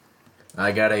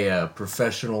I got a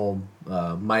professional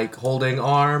mic holding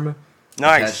arm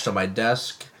attached Nice. to my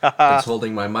desk that's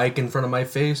holding my mic in front of my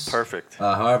face. Perfect.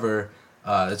 However,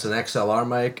 it's an XLR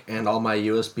mic, and all my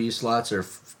USB slots are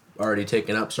already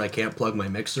taken up, so I can't plug my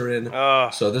mixer in. Oh,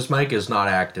 So this mic is not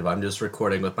active. I'm just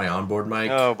recording with my onboard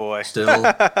mic oh boy. still.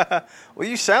 Well,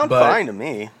 you sound But fine to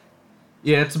me.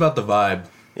 yeah, it's about the vibe.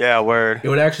 Yeah, word. It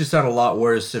would actually sound a lot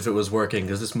worse if it was working,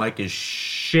 because this mic is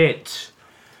shit.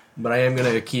 But I am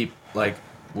gonna keep like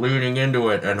leaning into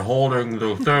it and holding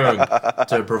the thing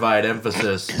to provide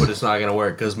emphasis. But it's not gonna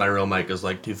work because my real mic is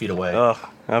like 2 feet away. Ugh.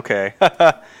 Okay.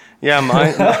 Yeah,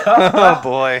 mine. Oh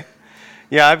boy.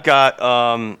 Yeah, I've got.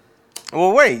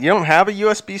 Well, wait. You don't have a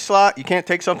USB slot? You can't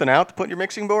take something out to put your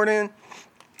mixing board in?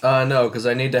 No, because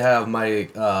I need to have my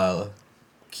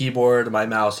keyboard, my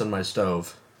mouse, and my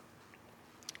stove.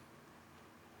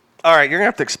 All right, you're gonna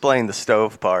have to explain the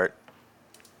stove part.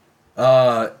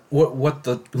 What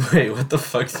the wait? What the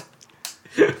fuck?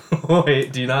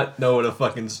 Wait, do you not know what a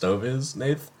fucking stove is,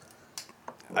 Nath?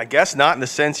 I guess not in the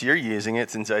sense you're using it,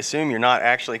 since I assume you're not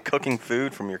actually cooking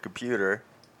food from your computer.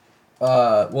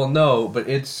 Well, no, but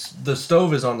the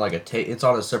stove is on like it's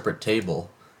on a separate table.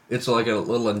 It's like a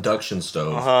little induction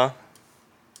stove. Uh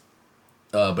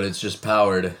huh. But it's just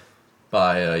powered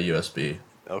by USB.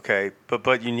 Okay,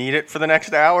 but you need it for the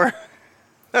next hour.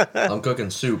 I'm cooking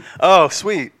soup. Oh,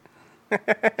 sweet.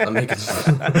 I'm making.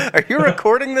 Are you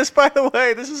recording this, by the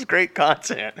way? This is great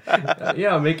content.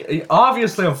 Yeah,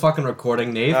 obviously I'm fucking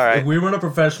recording, Nate. All right. We run a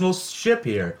professional ship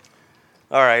here.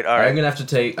 All right. I am gonna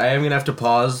have to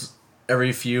pause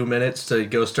every few minutes to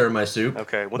go stir my soup.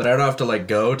 Okay, well, but I don't have to like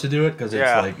go to do it because it's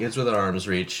Yeah. like it's within arm's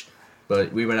reach.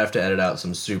 But we might have to edit out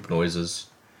some soup noises.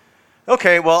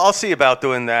 Okay, well, I'll see about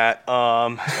doing that.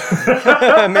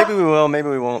 Maybe we will, maybe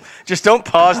we won't. Just don't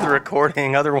pause the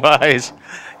recording, otherwise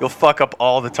you'll fuck up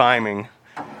all the timing.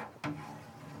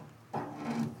 Yeah,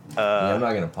 I'm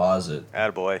not gonna pause it,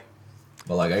 Attaboy.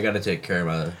 but like I gotta take care of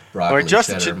my All broccoli right, just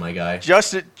cheddar, my guy.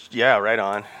 yeah, right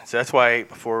on. So that's why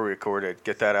before we recorded,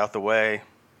 get that out the way.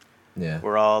 Yeah,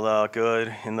 We're all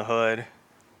good in the hood.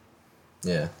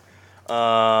 yeah.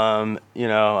 I'm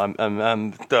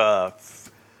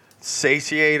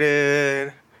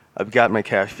satiated. I've got my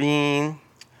caffeine.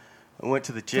 I went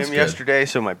to the gym That's good. yesterday,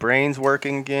 so my brain's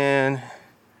working again.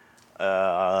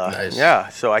 Nice. Yeah,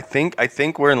 so I think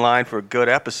we're in line for a good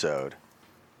episode.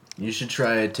 You should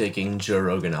try taking Joe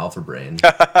Rogan Alpha Brain.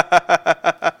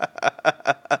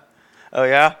 Oh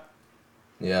yeah,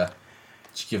 Yeah,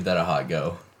 just give that a hot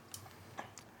go.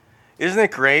 isn't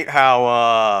it great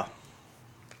how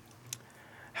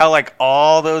like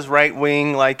all those right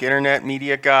wing like internet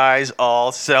media guys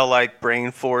all sell like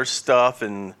brain force stuff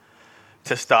and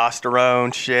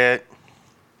testosterone shit.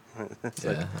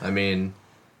 Yeah, I mean,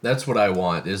 that's what I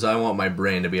want. I want my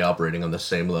brain to be operating on the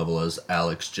same level as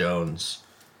Alex Jones.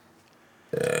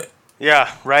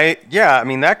 Yeah, right. Yeah, I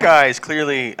mean that guy's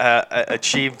clearly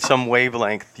achieved some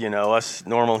wavelength. Us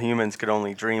normal humans could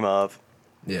only dream of.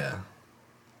 Yeah.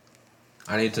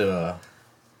 I need to.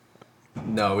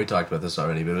 No, we talked about this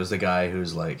already, but it was the guy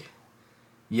who's like,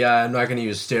 yeah, I'm not going to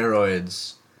use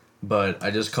steroids, but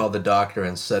I just called the doctor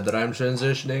and said that I'm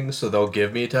transitioning, so they'll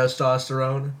give me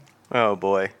testosterone. Oh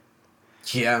boy.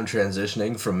 Yeah, I'm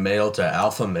transitioning from male to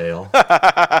alpha male.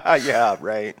 Yeah,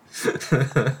 right.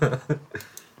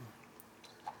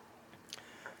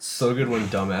 So good when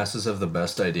dumbasses have the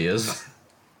best ideas.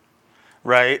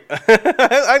 Right.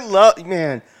 I love,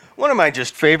 man, one of my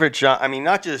just favorite I mean,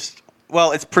 not just,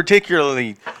 well, it's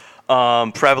particularly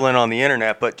prevalent on the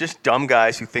internet, but just dumb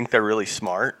guys who think they're really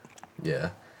smart.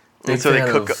 Yeah. And so they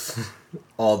fan cook of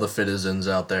all the citizens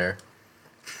out there.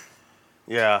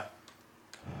 Yeah.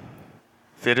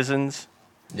 Citizens?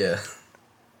 Yeah.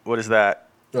 What is that?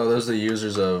 No, those are the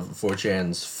users of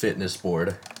 4chan's fitness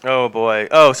board. Oh boy.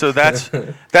 Oh, so that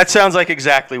sounds like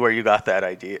exactly where you got that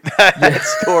idea. That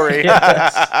story.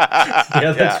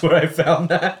 That's where I found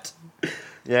that.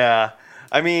 Yeah.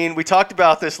 I mean, we talked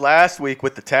about this last week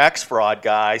with the tax fraud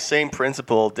guy. Same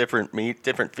principle, different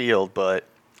field, but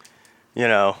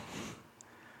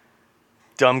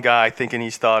dumb guy thinking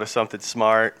he's thought of something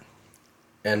smart.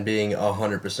 And being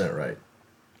 100% right.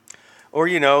 Or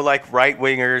like right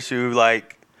wingers who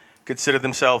like consider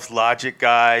themselves logic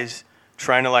guys,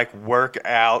 trying to like work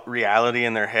out reality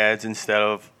in their heads instead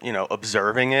of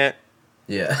observing it.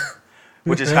 Yeah.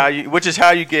 Which is how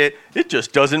you get. It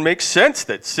just doesn't make sense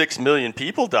that 6 million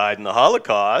people died in the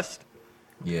Holocaust.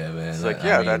 Yeah, man. It's like,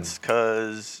 I mean, that's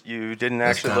because you didn't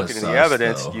that's actually kinda look into the sus,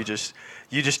 evidence. though.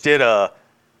 You just did a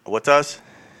what's us?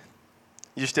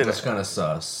 You just did That's kind of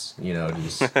sus,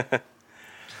 just.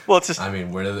 Well, it's just I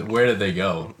mean, where did they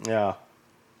go? yeah.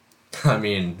 I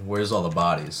mean, where's all the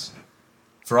bodies?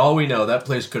 For all we know, that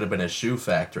place could have been a shoe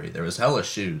factory. There was hella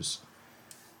shoes.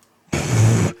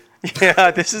 Yeah,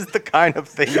 this is the kind of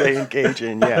thing they engage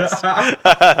in, yes.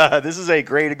 This is a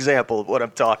great example of what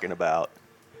I'm talking about.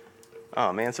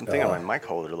 Oh, man, something on my mic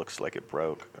holder looks like it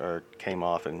broke or came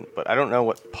off, but I don't know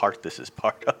what part this is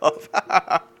part of.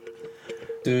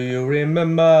 Do you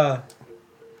remember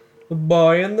the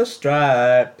boy in the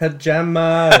striped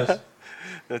pajamas?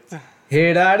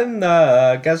 He died in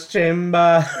the gas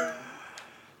chamber.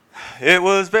 It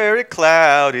was very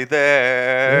cloudy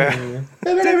there.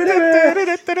 All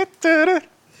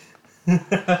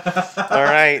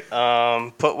right.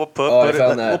 We'll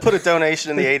put a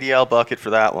donation in the ADL bucket for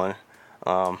that one.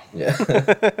 Yeah.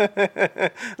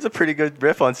 It's a pretty good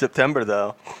riff on September,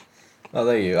 though. Oh,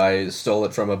 thank you. I stole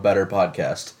it from a better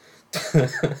podcast.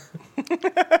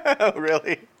 Oh,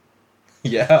 really?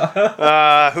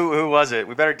 Yeah. Who was it?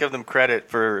 We better give them credit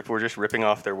if we're just ripping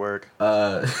off their work.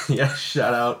 Yeah.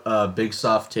 Shout out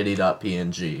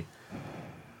BigSoftTitty.png.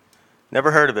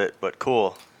 Never heard of it, but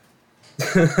cool.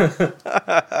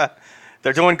 They're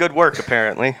doing good work,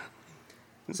 apparently.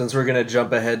 Since we're gonna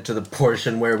jump ahead to the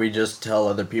portion where we just tell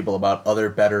other people about other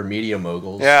better media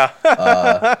moguls, Yeah.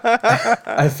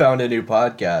 I found a new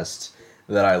podcast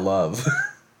that I love.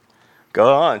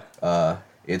 Go on.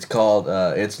 It's called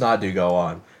It's Not Do Go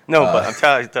On. No, but I'm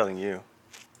telling you.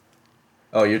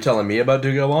 Oh, you're telling me about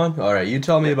Do Go On? All right, you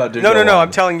tell me about Do Go On. No.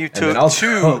 I'm telling you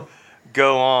to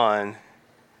go on.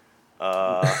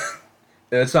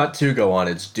 It's not to go on.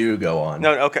 It's do go on.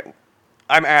 No, okay.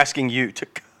 I'm asking you to.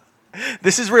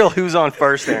 This is real who's on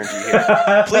first energy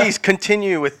here. Please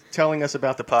continue with telling us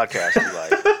about the podcast you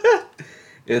like.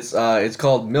 It's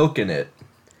called Milkin' It,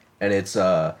 and there's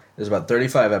about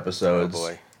 35 episodes. Oh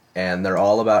boy. And they're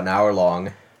all about an hour long,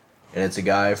 and it's a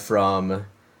guy from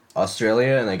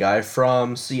Australia and a guy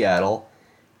from Seattle,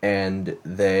 and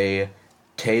they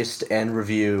taste and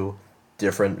review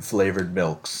different flavored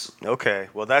milks. Okay,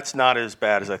 well that's not as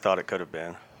bad as I thought it could have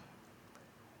been.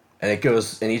 And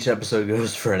each episode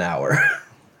goes for an hour.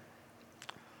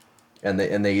 and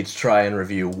they each try and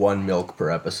review one milk per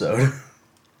episode.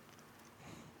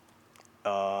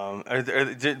 Are there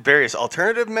various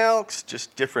alternative milks,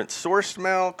 just different sourced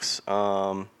milks?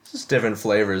 Just different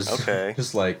flavors. Okay.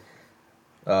 Just like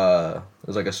there's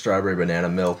like a strawberry banana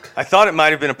milk. I thought it might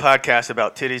have been a podcast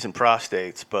about titties and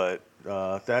prostates, but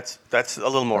that's a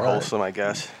little more wholesome, I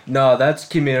guess. No, that's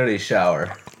Community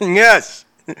Shower. Yes.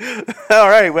 All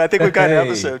right. Well, I think we've got an Hey.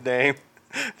 episode name.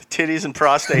 The titties and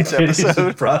prostates Titties episode.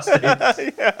 and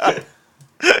prostates.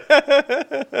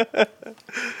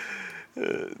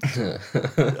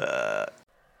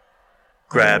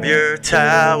 Grab your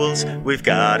towels, we've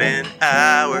got an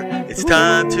hour. It's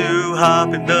time to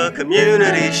hop in the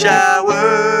community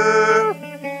shower.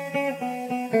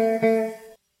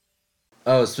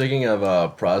 Oh, speaking of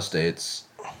prostates,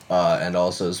 and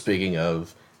also speaking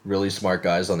of really smart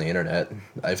guys on the internet,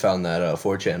 I found that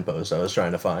 4chan post I was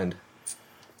trying to find.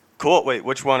 Cool. Wait,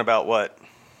 which one about what?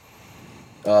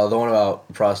 The one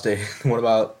about prostate.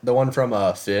 The one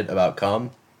from Fit about cum.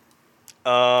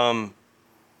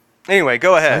 Anyway,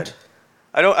 go ahead.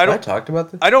 I I talked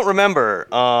about this. don't remember.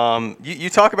 You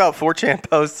talk about 4chan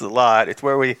posts a lot. It's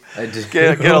where we I do.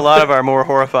 get a lot of our more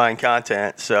horrifying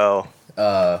content. So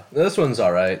This one's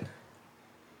all right.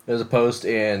 There's a post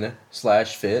in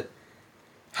 /fit.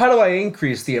 How do I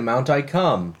increase the amount I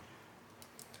cum?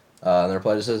 And the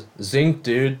reply just says, zinc,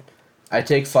 dude. I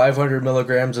take 500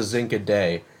 milligrams of zinc a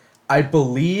day. I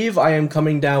believe I am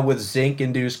coming down with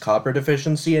zinc-induced copper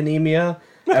deficiency anemia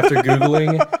after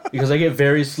Googling because I get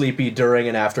very sleepy during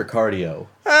and after cardio.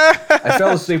 I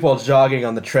fell asleep while jogging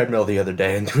on the treadmill the other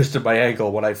day and twisted my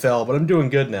ankle when I fell, but I'm doing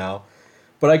good now.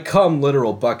 But I cum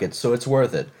literal buckets, so it's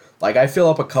worth it. Like, I fill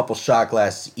up a couple shot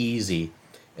glasses easy.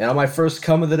 And on my first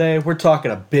cum of the day, we're talking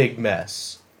a big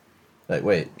mess. Like,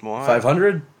 wait, Why?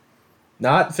 500?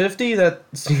 Not 50? That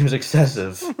seems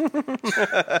excessive.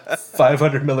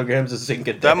 500 milligrams of zinc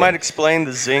a day. that might explain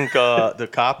the zinc, the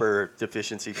copper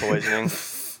deficiency poisoning.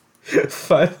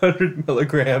 500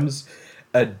 milligrams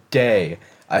a day.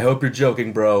 I hope you're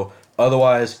joking, bro.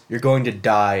 Otherwise, you're going to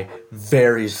die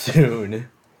very soon.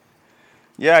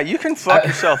 Yeah, you can fuck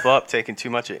yourself up taking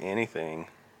too much of anything.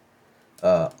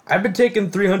 I've been taking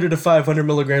 300 to 500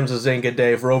 milligrams of zinc a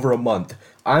day for over a month.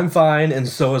 I'm fine, and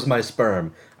so is my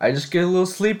sperm. I just get a little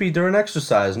sleepy during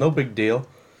exercise. No big deal.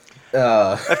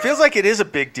 It feels like it is a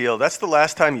big deal. That's the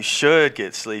last time you should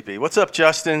get sleepy. What's up,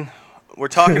 Justin? We're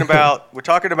talking about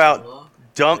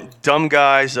dumb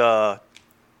guys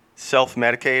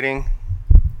self-medicating.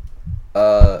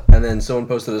 And then someone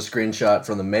posted a screenshot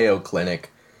from the Mayo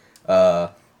Clinic.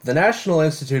 The National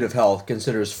Institute of Health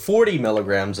considers 40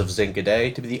 milligrams of zinc a day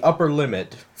to be the upper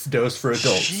limit dose for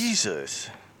adults.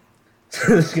 Jesus.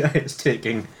 This guy is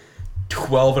taking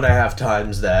 12 and a half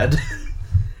times that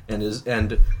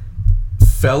and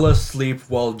fell asleep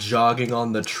while jogging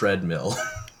on the treadmill.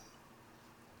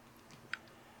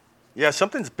 Yeah,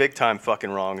 something's big time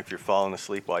fucking wrong if you're falling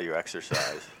asleep while you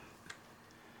exercise.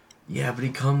 Yeah, but he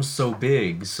comes so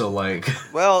big, so like...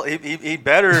 Well, he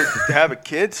better have a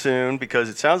kid soon because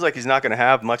it sounds like he's not going to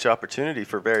have much opportunity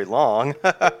for very long.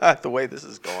 The way this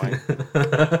is going.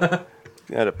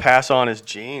 He had to pass on his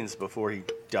genes before he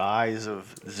dies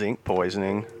of zinc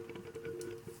poisoning.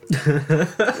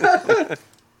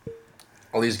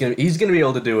 Well, he's gonna be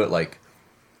able to do it like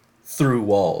through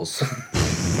walls.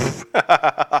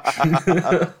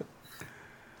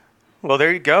 Well,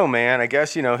 there you go, man. I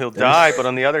guess, he'll die, but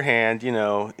on the other hand,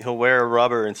 he'll wear a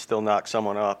rubber and still knock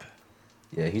someone up.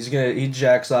 Yeah, he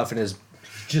jacks off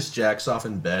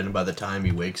in bed, and by the time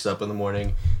he wakes up in the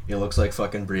morning, it looks like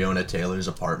fucking Breonna Taylor's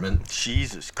apartment.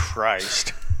 Jesus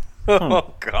Christ.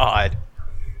 Oh, God.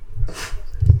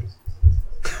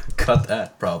 Cut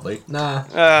that, probably. Nah.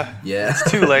 Yeah.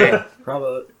 It's too late. It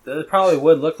probably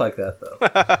would look like that, though.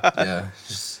 Yeah.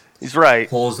 Just He's right.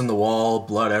 holes in the wall,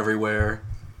 blood everywhere.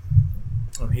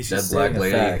 He's Dead just black saying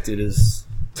lady. a fact. It is.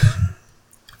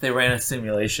 They ran a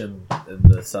simulation in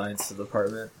the science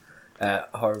department at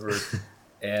Harvard,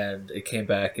 and it came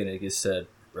back and it just said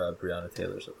Breonna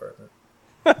Taylor's apartment.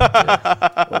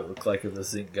 What it looked like of the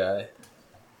zinc guy.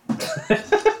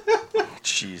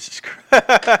 Jesus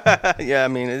Christ. Yeah, I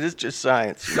mean, it is just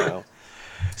science,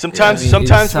 Sometimes, It's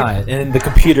science, and the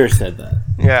computer said that.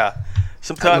 yeah.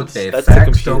 Sometimes, Look, Dave, that's the facts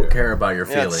computer. don't care about your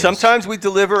yeah, feelings. sometimes we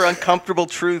deliver uncomfortable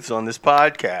truths on this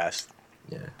podcast.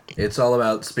 Yeah. It's all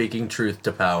about speaking truth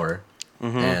to power.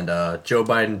 And Joe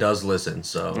Biden does listen,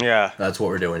 so Yeah. that's what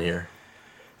we're doing here.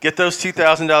 Get those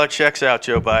 $2,000 checks out,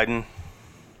 Joe Biden.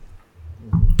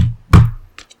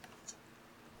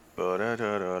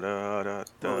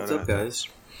 What's up, guys?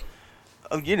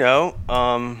 Oh,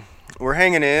 we're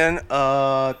hanging in.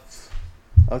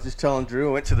 I was just telling Drew,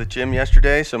 I went to the gym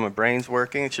yesterday, so my brain's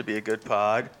working. It should be a good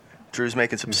pod. Drew's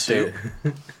making some soup.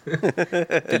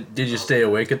 Did you stay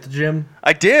awake at the gym?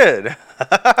 I did.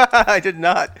 I did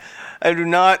not. I do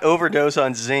not overdose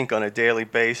on zinc on a daily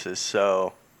basis,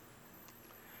 so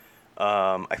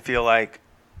I feel like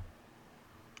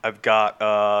I've got,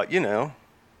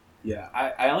 Yeah,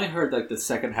 I only heard like the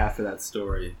second half of that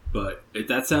story, but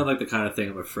that sounded like the kind of thing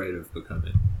I'm afraid of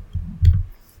becoming.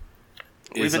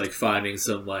 It's like finding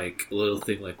some like little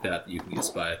thing like that you can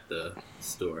just buy at the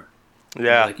store.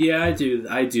 Yeah. Like, yeah, I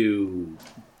do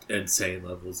insane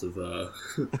levels of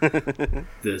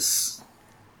this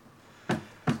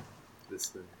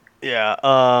thing. Yeah.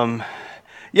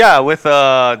 Yeah. With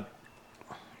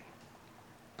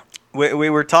we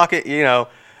were talking.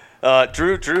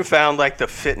 Drew found like the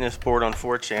fitness board on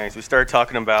 4chan. We started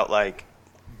talking about like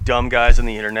dumb guys on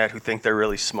the internet who think they're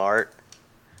really smart,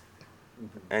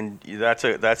 and that's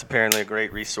apparently a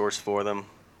great resource for them.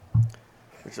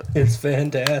 It's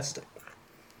fantastic.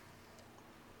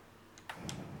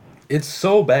 It's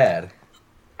so bad.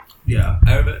 Yeah,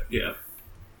 I remember. Yeah.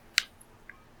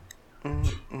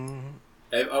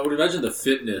 I would imagine the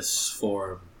fitness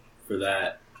forum for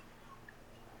that.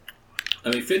 I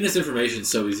mean, fitness information is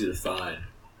so easy to find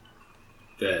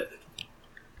that,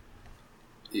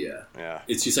 yeah.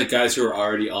 It's just like guys who are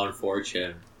already on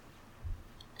 4chan.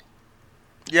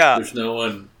 Yeah. There's no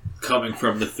one coming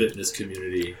from the fitness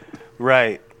community.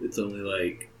 Right. It's only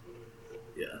like,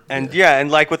 And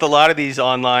and like with a lot of these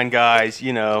online guys,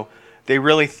 they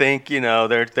really think,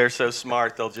 they're so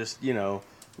smart, they'll just,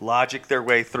 logic their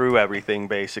way through everything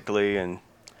basically, and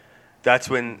that's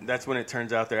when it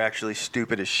turns out they're actually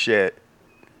stupid as shit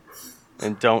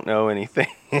and don't know anything.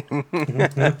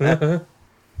 yeah,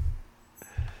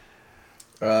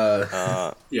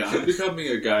 I'm becoming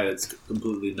a guy that's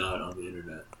completely not on the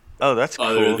internet. Oh, that's cool.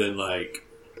 Other than like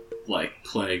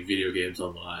playing video games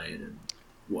online and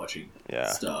watching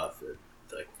stuff, and,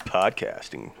 like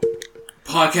podcasting,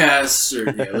 podcasts,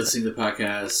 or listening to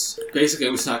podcasts. Basically,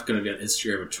 I'm just not going to be on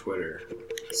Instagram or Twitter.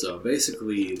 So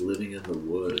basically, living in the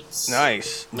woods.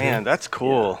 Nice, man. That's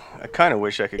cool. Yeah. I kind of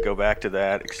wish I could go back to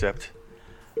that, except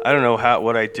I don't know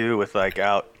what I do with like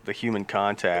out the human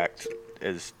contact,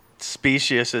 as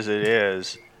specious as it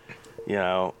is.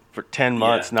 For 10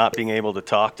 months, not being able to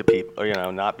talk to people,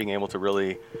 or, not being able to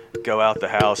really go out the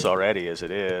house already as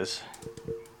it is.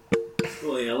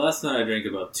 Well, last night I drank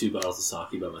about 2 bottles of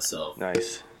sake by myself.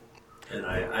 Nice. And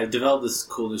I developed this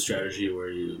cool new strategy where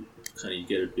you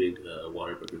get a big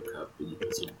water bucket cup and you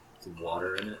put some some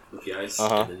water in it with the ice,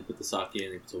 Uh-huh. and then you put the sake in,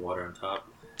 and you put some water on top,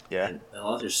 Yeah. and it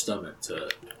allows your stomach to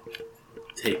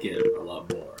take in a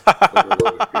lot more over a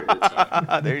longer period of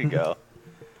time. There you go.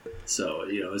 So,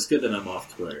 it's good that I'm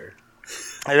off Twitter.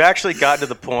 I've actually gotten to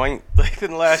the point, like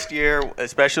in the last year,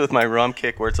 especially with my rum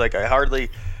kick, where it's like I hardly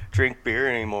drink beer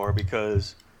anymore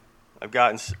because I've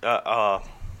gotten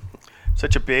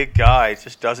such a big guy. It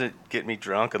just doesn't get me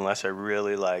drunk unless I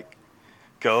really like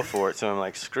go for it. So I'm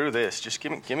like, screw this. Just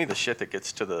give me the shit that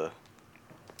gets to the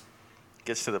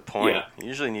point. Yeah. You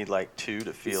usually need like 2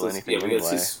 to feel Let's- anything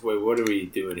let's anyway. wait, what are we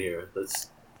doing here? Let's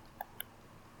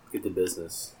get to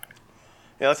business.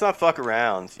 Yeah, let's not fuck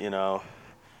around.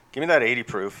 Give me that 80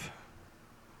 proof.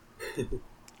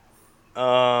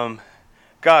 God,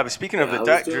 but speaking of I the was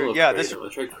diet, doing a little yeah, this Kratom.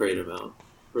 I tried Kratom out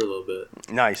for a little bit.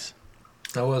 nice.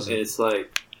 How was And it? it's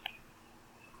like,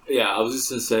 I was just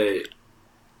gonna say,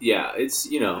 it's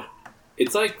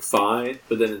it's like fine,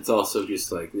 but then it's also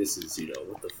just like this is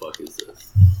what the fuck is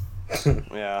this?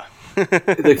 Yeah.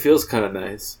 It like feels kind of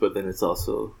nice, but then it's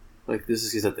also like this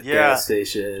is just at the Yeah. gas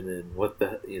station, and what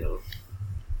the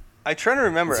I try to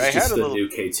remember. This I is had just a the little. new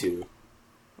K2.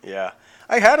 Yeah,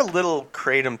 I had a little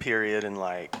kratom period in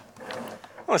like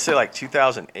I want to say like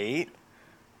 2008.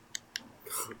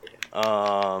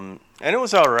 And it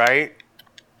was all right,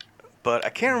 but I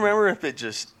can't remember if it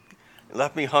just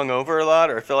left me hungover a lot,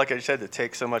 or I felt like I just had to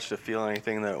take so much to feel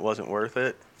anything that it wasn't worth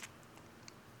it.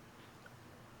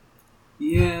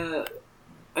 Yeah,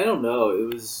 I don't know.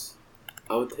 It was.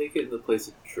 I would take it in the place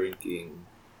of drinking,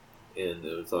 and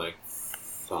it was like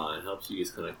fine. Helps you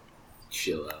just kind of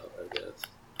chill out, I guess.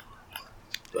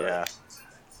 But Yeah.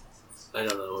 I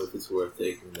don't know if it's worth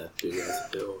taking that big ass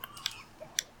pill.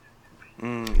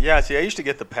 Yeah. See, I used to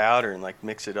get the powder and like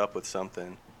mix it up with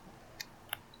something.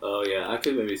 Oh yeah, I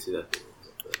could maybe see that being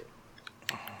better.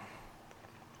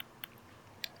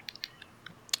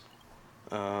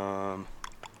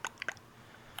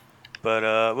 But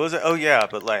what was it? Oh yeah,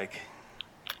 but like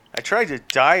I tried to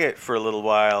diet for a little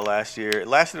while last year. It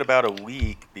lasted about a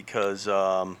week because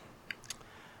I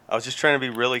was just trying to be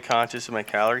really conscious of my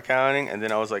calorie counting, and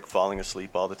then I was like falling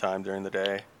asleep all the time during the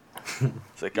day.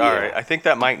 It's like, all right, I think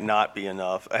that might not be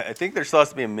enough. I think there's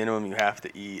supposed to be a minimum you have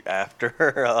to eat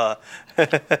after.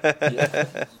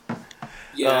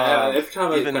 Yeah, every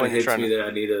time it even kind of when you're hits trying me to- that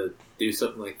I need to do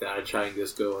something like that, I try and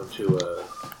just go into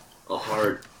a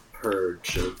hard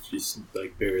purge of just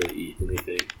like barely eat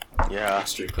anything. Yeah.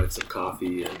 Just drink like some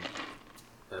coffee and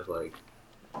have like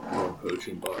one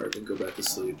protein bar, then go back to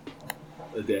sleep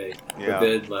a day. Yeah. But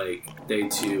then like day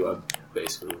 2, I'm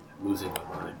basically losing my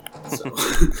mind. So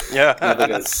Yeah. I have like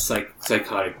a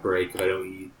psychotic break if I don't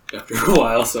eat after a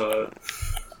while. So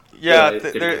Yeah,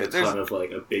 getting a there's ton of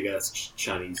like a big ass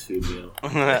Chinese food meal.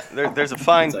 there's a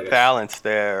fine It's like a- balance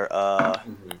there.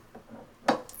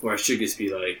 Or I should just be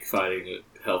like finding a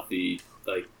healthy,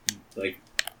 like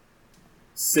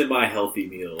semi-healthy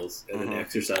meals and then Mhm.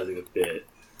 exercising a bit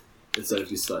instead of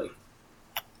just like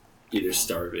either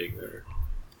starving or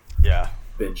Yeah.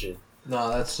 binging. No,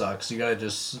 that sucks. You gotta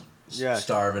just Yeah.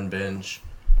 starve and binge.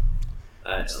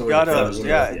 I It's the know. way Gotta- the pros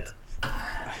yeah.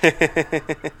 live.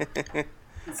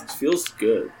 It feels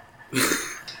good.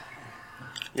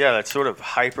 Yeah, that sort of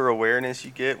hyper awareness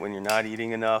you get when you're not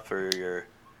eating enough or your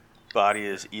body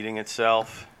is eating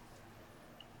itself.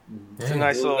 It's a Hey,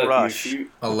 nice little Like, rush.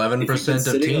 11% If of you've been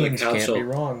sitting on the teens couch can't be all-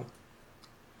 wrong.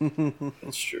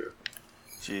 That's true.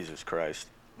 Jesus Christ.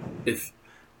 If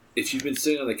you've been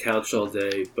sitting on the couch all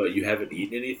day but you haven't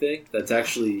eaten anything, that's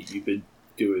actually you've been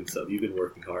doing something. You've been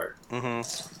working hard. Hmm.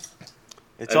 It's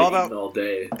I've all been about eating all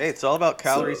day. hey, it's all about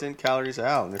calories So- in, calories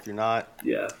out. And if you're not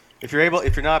Yeah. if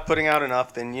you're not putting out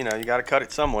enough, then you got to cut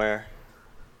it somewhere.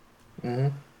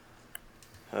 Mm-hmm.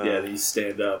 Yeah, then you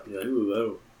stand up. You're like, ooh,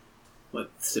 oh. Like,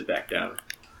 sit back down.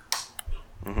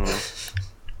 Mhm.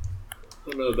 I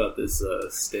don't know about this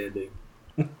standing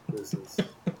business.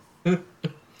 I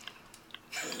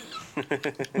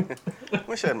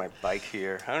wish I had my bike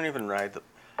here. I don't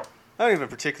even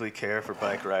particularly care for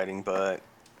bike riding, but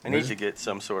I need to get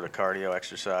some sort of cardio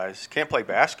exercise. Can't play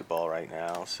basketball right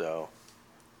now, so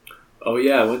Oh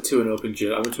yeah, I went to an open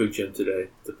gym. I went to a gym today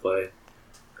to play.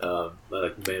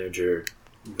 My manager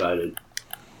invited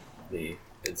me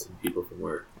and some people from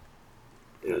work.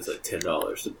 It was like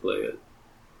 $10 to play at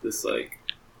this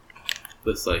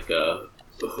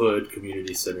hood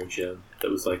community center gym that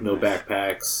was like no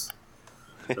backpacks,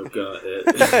 no gun.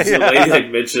 The lady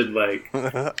mentioned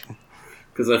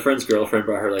because my friend's girlfriend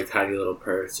brought her tiny little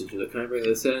purse and she was like, "Can I bring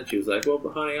this in?" She was like, "Well,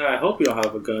 honey, I hope you don't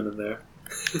have a gun in there."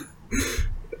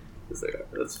 It's like, "Oh,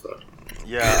 that's fun."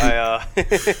 Yeah,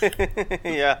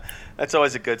 yeah, that's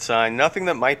always a good sign. Nothing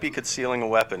that might be concealing a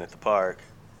weapon at the park.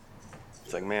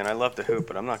 It's like, man, I love to hoop,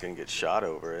 but I'm not going to get shot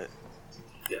over it.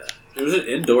 Yeah, it was an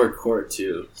indoor court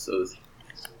too, so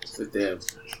it's like damn,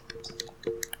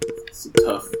 some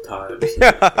tough times.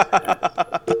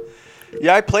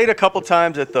 Yeah, I played a couple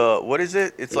times at the, what is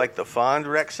it? It's like the Fond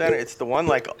Rec Center. It's the one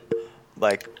like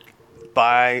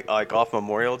by like off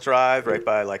Memorial Drive, right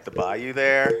by like the bayou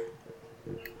there.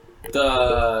 You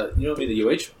know what I mean, the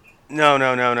UH?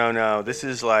 No. This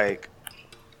is like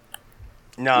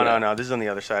no. This is on the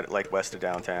other side, like west of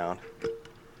downtown.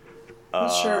 I'm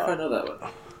not sure if I know that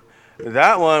one.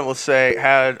 That one, we'll say,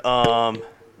 had a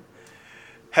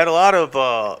lot of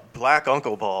black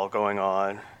uncle ball going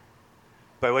on.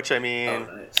 By which I mean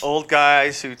nice. Old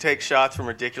guys who take shots from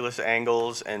ridiculous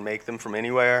angles and make them from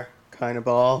anywhere kind of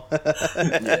ball.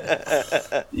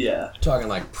 Yeah. Talking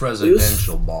like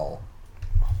presidential ball.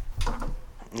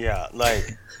 Yeah,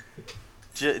 like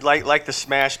like the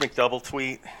Smash McDouble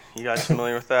tweet. You guys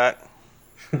familiar with that?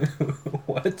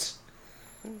 What?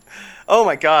 Oh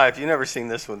my God! If you've never seen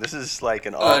this one, this is like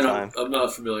an all-time. I'm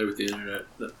not familiar with the internet.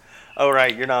 Oh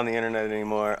right, you're not on the internet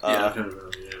anymore. Yeah, I've never been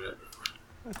on the internet.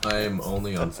 I'm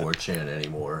only on 4chan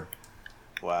anymore.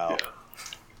 Wow. Yeah.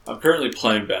 I'm currently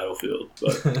playing Battlefield,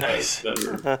 but Nice. I've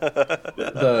never.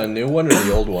 The new one or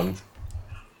the old one?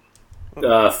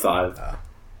 5.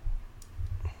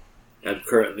 I'm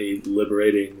currently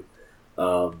liberating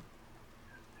some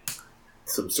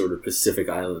sort of Pacific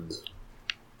island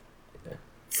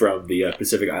from the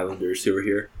Pacific Islanders who are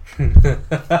here.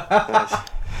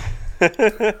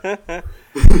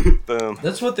 Boom.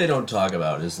 That's what they don't talk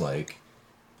about. Is like,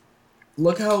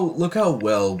 look how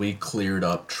well we cleared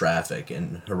up traffic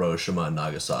in Hiroshima and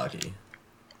Nagasaki.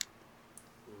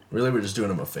 Really, we're just doing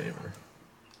them a favor.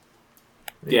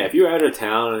 Yeah, if you were out of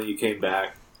town and you came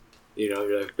back,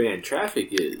 you're like, man, traffic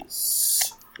is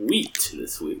sweet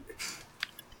this week.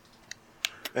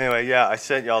 Anyway, yeah, I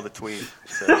sent y'all the tweet,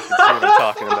 so you can see what I'm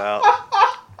talking about.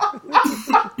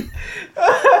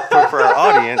 For our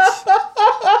audience,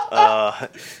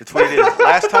 the tweet is,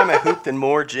 last time I hooped in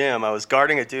Moore Gym, I was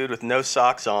guarding a dude with no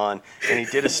socks on, and he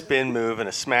did a spin move, and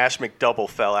a Smash McDouble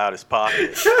fell out his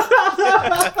pocket.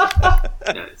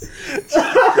 Nice.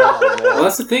 Well,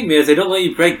 that's the thing, man, is they don't let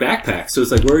you break backpacks, so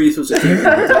it's like, where are you supposed to keep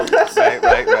them?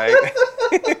 Right.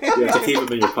 You have to keep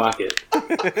them in your pocket.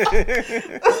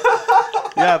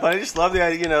 Yeah, but I just love the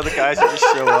idea, the guys who just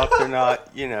show up, they're not,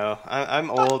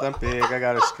 I'm old, I'm big, I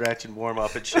gotta stretch and warm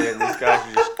up and shit, and these guys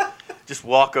who just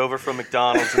walk over from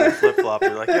McDonald's in a flip-flop,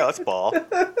 they're like, yeah, let's ball.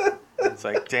 And it's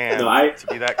like, damn, to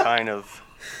be that kind of...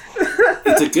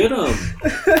 It's a good,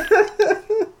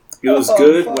 it was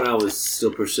good when I was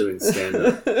still pursuing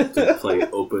stand-up to play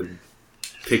open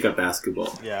pickup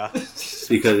basketball. Yeah.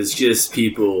 Because it's just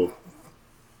people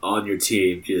on your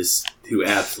team who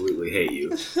absolutely hate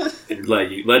you and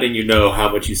letting you know how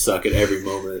much you suck at every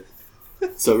moment.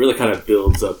 So it really kind of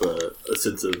builds up a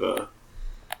sense of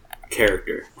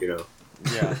character,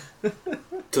 Yeah.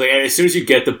 So like, as soon as you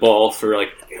get the ball for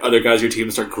like other guys on your team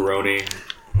start groaning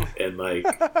and like,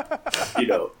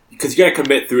 because you gotta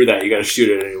commit through that, you gotta shoot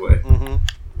it anyway. Mm-hmm.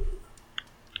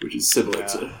 Which is similar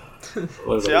to.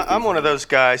 See, I'm one of those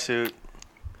guys who,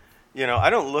 I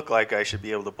don't look like I should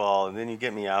be able to ball, and then you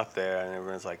get me out there, and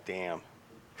everyone's like, damn.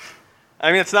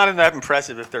 I mean, it's not that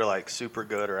impressive if they're, like, super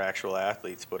good or actual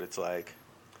athletes, but it's like,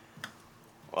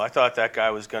 well, I thought that guy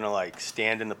was going to, like,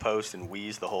 stand in the post and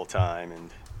wheeze the whole time,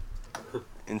 and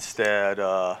instead,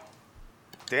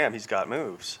 damn, he's got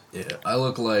moves. Yeah, I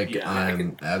look like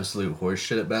I'm absolute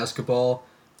horseshit at basketball,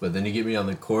 but then you get me on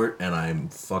the court, and I'm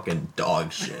fucking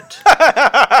dog shit.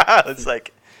 It's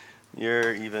like,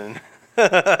 you're even...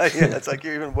 it's like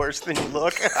you're even worse than you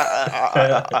look.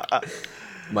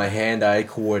 My hand-eye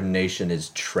coordination is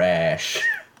trash.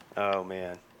 Oh,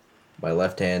 man. My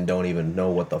left hand don't even know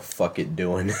what the fuck it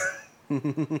doing.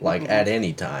 Like, at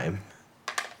any time.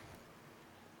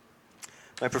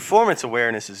 My performance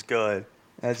awareness is good,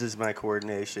 as is my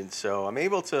coordination. So I'm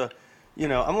able to,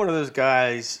 I'm one of those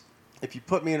guys, if you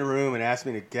put me in a room and ask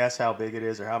me to guess how big it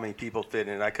is or how many people fit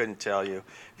in it, I couldn't tell you.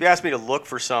 If you ask me to look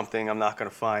for something, I'm not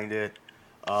going to find it.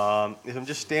 If I'm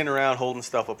just standing around holding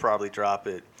stuff, I'll probably drop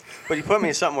it. But you put me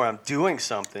in something where I'm doing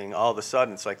something, all of a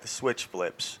sudden it's like the switch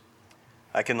flips.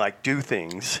 I can like do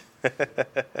things.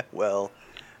 Well,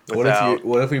 what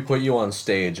if we put you on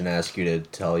stage and ask you to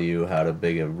tell you how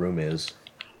big a room is?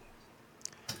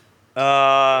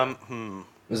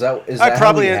 Is that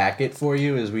how we hack it for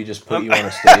you? Is we just put you on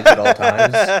a stage at all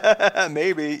times?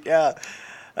 Maybe, yeah.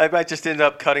 I might just end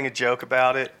up cutting a joke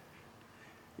about it.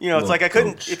 You know, it's Little like I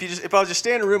couldn't coach. if I was just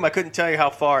standing in a room, I couldn't tell you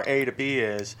how far A to B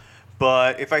is.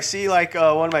 But if I see like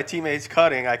one of my teammates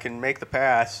cutting, I can make the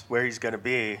pass where he's going to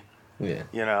be. Yeah.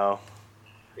 You know,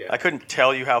 Yeah. I couldn't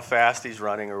tell you how fast he's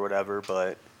running or whatever,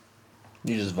 but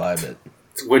You just vibe it.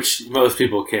 Which most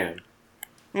people can.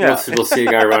 yeah. Most people see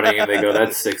a guy running and they go,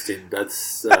 "That's 16.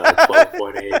 That's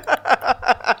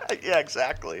 12.8." Yeah,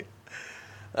 exactly.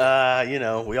 You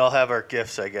know, we all have our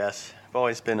gifts, I guess. I've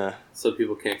always been a Some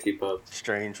people can't keep up.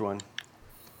 strange one.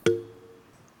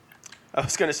 I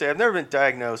was going to say, I've never been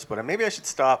diagnosed, but maybe I should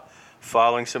stop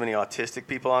following so many autistic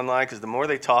people online because the more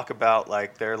they talk about,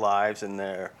 like, their lives and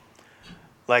their,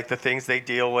 like, the things they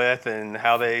deal with and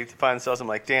how they find themselves, I'm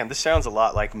like, damn, this sounds a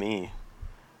lot like me.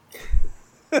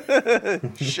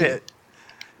 Shit.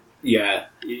 Yeah.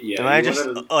 Yeah. Am I you just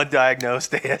wanna-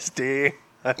 undiagnosed ASD?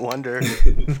 I wonder.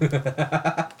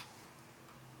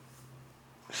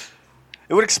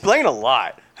 It would explain a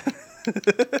lot.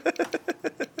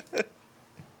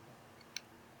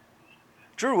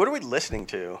 Drew, what are we listening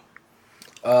to?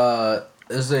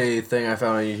 There's a thing I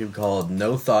found on YouTube called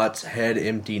No Thoughts Head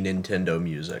Empty Nintendo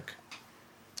Music.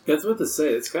 That's what to say.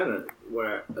 It's kind of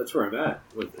that's where I'm at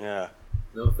with it. Yeah.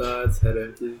 No thoughts, head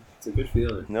empty. It's a good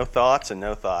feeling. No thoughts and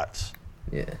no thoughts.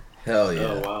 Yeah. Hell yeah.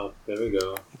 Oh wow, there we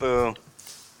go. Boom.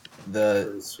 The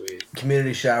Pretty sweet.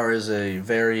 Community Shower is a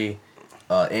very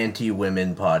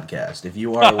anti-women podcast. If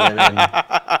you are women,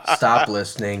 stop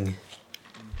listening.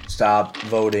 Stop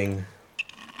voting.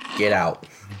 Get out.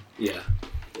 Yeah.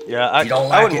 Yeah, I, You don't I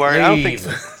like wouldn't it, worry. leave.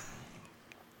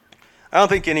 I don't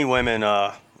think any women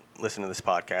listen to this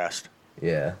podcast.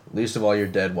 Yeah. Least of all your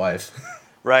dead wife.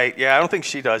 Right? Yeah, I don't think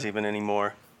she does even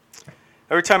anymore.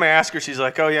 Every time I ask her, she's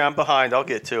like, "Oh yeah, I'm behind. I'll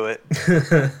get to it."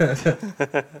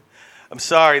 I'm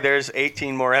sorry. There's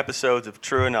 18 more episodes of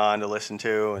True Anon to listen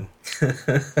to, and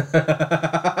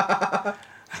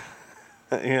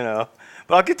you know.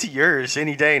 But I'll get to yours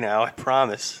any day now. I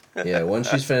promise. Yeah, once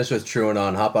she's finished with True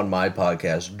Anon, hop on my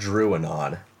podcast, Drew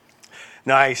Anon.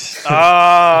 Nice. Oh,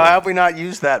 how have we not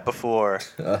used that before?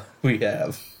 We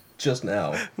have. Just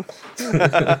now.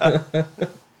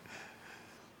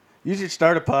 You should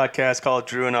start a podcast called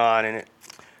Drew Anon and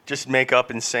just make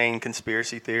up insane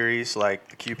conspiracy theories like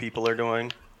the Q people are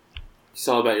doing. It's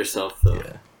all about yourself, though.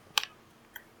 Yeah.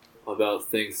 All about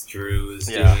things Drew is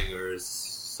Yeah. doing, or is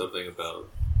something about.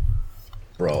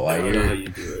 Bro, I I don't know how hear you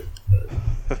do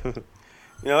it.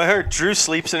 You know, I heard Drew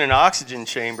sleeps in an oxygen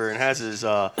chamber and has his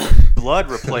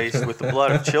blood replaced with the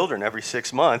blood of children every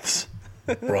 6 months.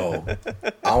 bro.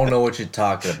 I don't know what you're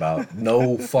talking about.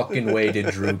 No fucking way did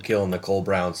Drew kill Nicole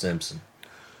Brown Simpson.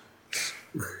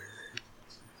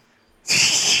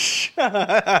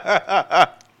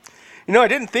 You know, I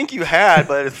didn't think you had,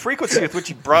 but the frequency with which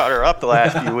you brought her up the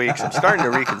last few weeks, I'm starting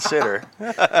to reconsider.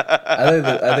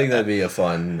 I think that'd be a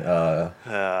fun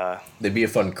that'd be a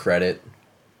fun credit.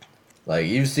 Like,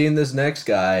 you've seen this next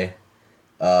guy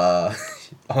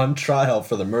on trial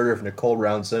for the murder of Nicole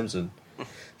Brown Simpson.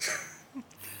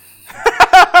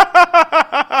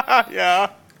 Yeah.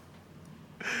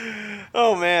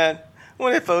 Oh man,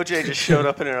 what if OJ just showed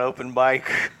up in an open mic,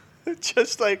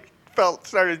 just like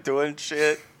started doing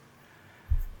shit?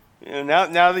 You know,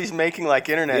 now that he's making like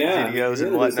internet Yeah, videos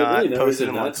and yeah, there's whatnot, really no posting reason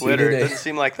them on not to. Twitter, He it did a- doesn't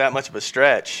seem like that much of a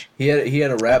stretch. He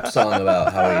had a rap song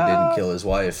about how he didn't kill his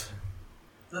wife.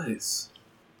 Nice.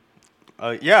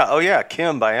 Yeah, oh yeah,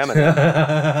 Kim by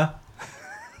Eminem.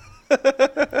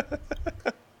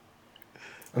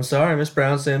 I'm sorry, Miss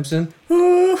Brown Simpson.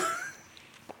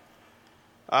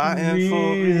 I am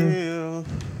for real.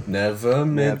 Never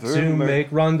meant Never to mer- make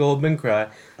Ron Goldman cry.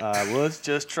 I was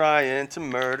just trying to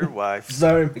murder wife.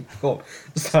 Sorry,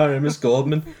 sorry, Miss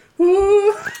Goldman.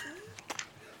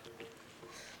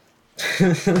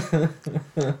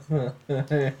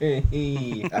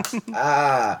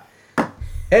 Ah,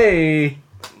 hey,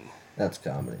 that's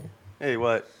comedy. Hey,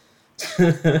 what?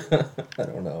 I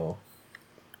don't know.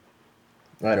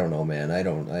 I don't know, man. I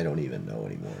don't even know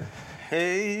anymore.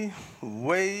 Hey,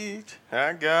 wait,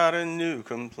 I got a new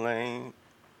complaint.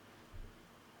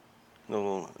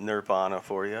 Little Nirvana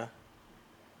for you.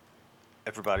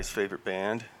 Everybody's favorite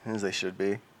band, as they should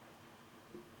be.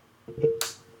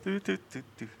 Do, do, do,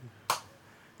 do.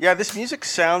 Yeah, this music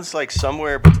sounds like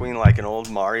somewhere between like an old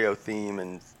Mario theme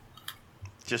and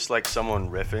just like someone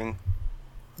riffing.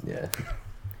 Yeah,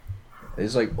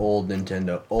 it's like old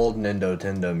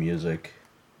Nintendo music,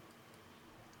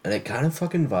 and it kind of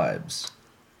fucking vibes.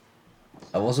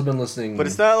 I've also been listening, But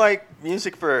it's not like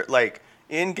music for like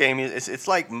in-game. It's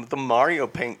like the Mario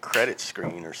Paint credit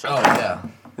screen or Oh something. yeah,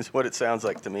 Is what it sounds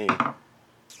like to me.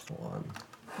 hold on.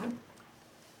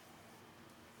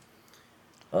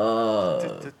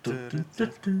 Yeah,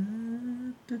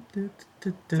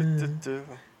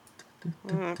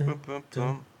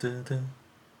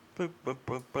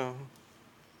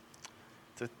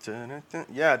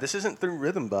 this isn't through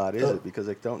Rhythm Bot, is it? Because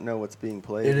I don't know what's being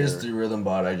played. It here. is through Rhythm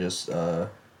Bot. I just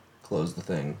closed the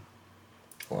thing.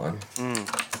 Hold on.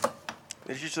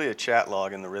 There's usually a chat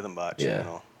log in the Rhythm Bot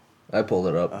channel. I pulled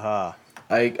it up. Aha.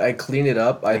 I cleaned it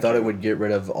up. I thought you. it would get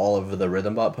rid of all of the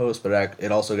Rhythm Bot posts, but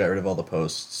it also got rid of all the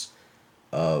posts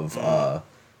of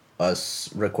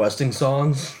us requesting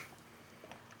songs.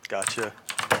 Gotcha.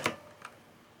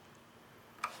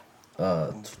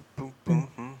 Let's Boom,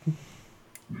 boom,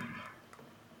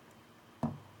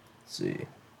 see.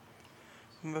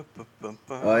 boom.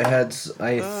 I had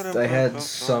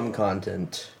some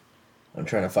content. I'm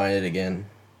trying to find it again.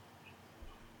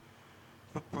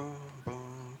 I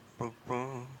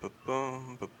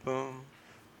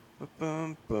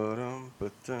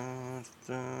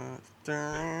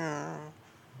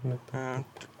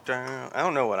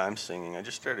don't know what I'm singing. I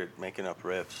just started making up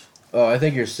riffs. Oh, I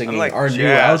think you're singing like our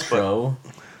jazz, new outro.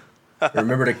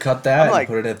 Remember to cut that I'm like-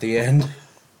 and put it at the end.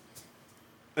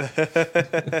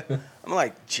 I'm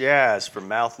like jazz for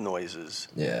mouth noises.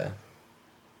 Yeah.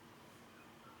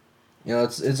 You know,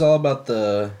 it's all about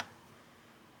the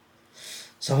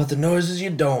noises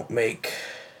you don't make.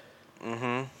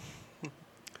 Mm-hmm.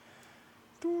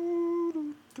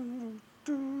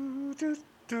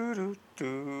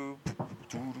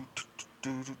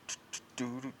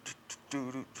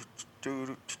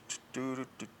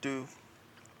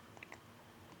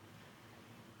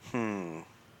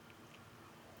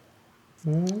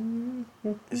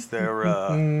 Is there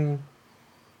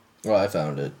Well, I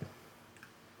found it.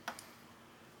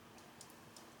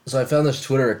 So I found this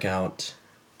Twitter account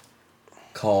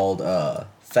called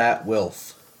Fat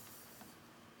Wilf.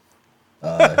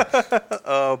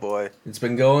 oh boy. It's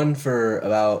been going for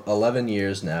about 11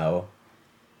 years now,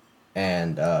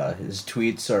 and his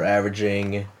tweets are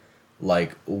averaging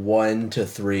like 1 to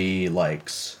 3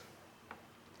 likes,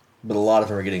 but a lot of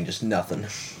them are getting just nothing.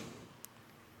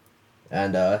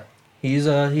 And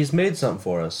he's made something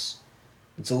for us.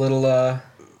 It's a little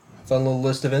fun little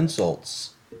list of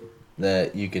insults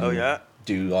that you can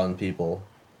do on people.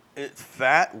 It's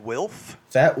Fat Wilf?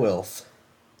 Fat Wilf.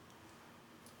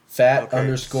 Fat Okay,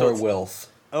 underscore so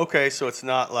Wilf. Okay, so it's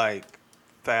not like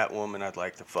fat woman I'd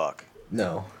like to fuck.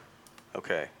 No.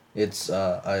 Okay. It's,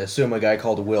 I assume, a guy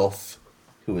called Wilf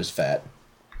who is fat.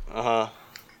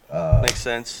 Makes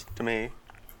sense to me.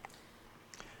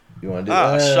 You want to do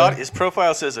that? His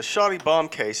profile says a shoddy bomb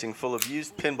casing full of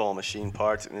used pinball machine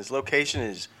parts, and his location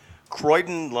is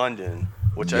Croydon, London,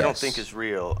 which I don't think is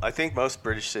real. I think most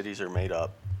British cities are made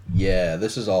up. Yeah,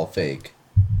 this is all fake.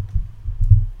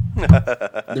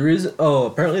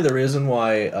 Apparently the reason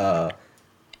why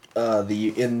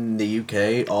in the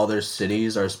UK all their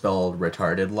cities are spelled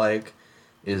retarded like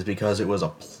is because it was a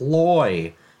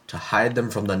ploy to hide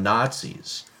them from the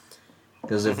Nazis.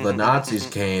 Because if the Nazis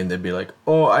came, they'd be like,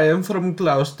 "Oh, I am from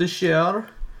Gloucestershire,"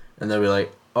 and they'd be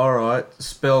like, "All right,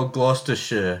 spell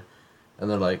Gloucestershire," and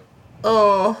they're like,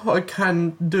 "Oh, I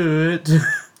can't do it,"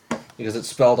 because it's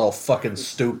spelled all fucking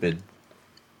stupid.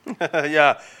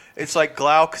 Yeah, it's like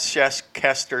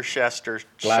Gloucestershire.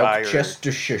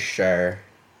 Gloucestershire.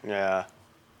 Yeah.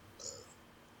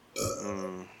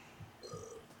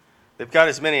 They've got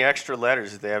as many extra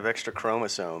letters as they have extra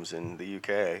chromosomes in the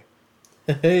UK.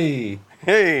 Hey.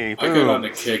 Hey. I got on a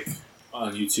kick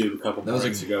on YouTube a couple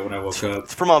mornings ago when I woke up.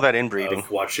 It's from all that inbreeding. Of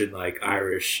watching like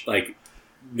Irish, like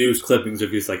news clippings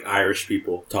of these like Irish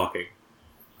people talking.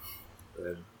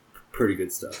 And pretty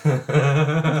good stuff. It's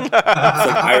like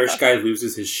Irish guy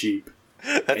loses his sheep.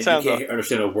 That and sounds you can't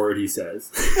understand a word he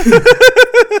says. Yeah,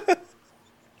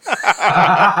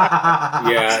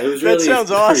 it was really that sounds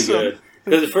pretty awesome. good.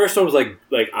 Because the first one was like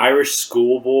Irish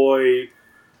schoolboy.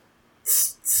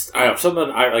 I don't know, something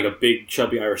like a big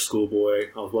chubby Irish schoolboy.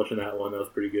 I was watching that one. That was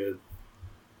pretty good.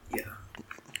 Yeah.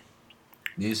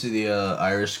 Do you see the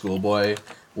Irish schoolboy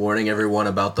warning everyone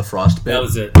about the frostbite? That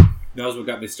was it. That was what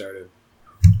got me started.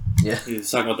 Yeah. He was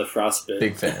talking about the frostbite.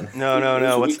 Big fan.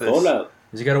 No. What's this? Out.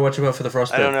 You gotta watch out for the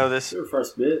frostbite. I don't know this.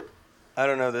 Frostbite. I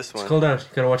don't know this one. It's cold out. You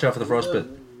gotta watch out for the frostbite.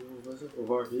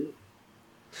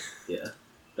 Yeah.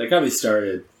 That got me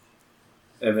started.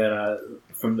 And then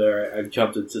from there, I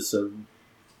jumped into some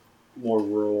more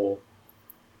rural.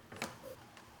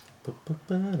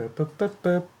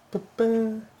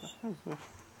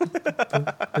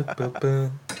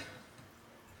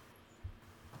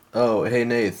 Oh, hey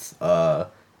Nath.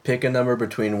 Pick a number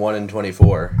between 1 and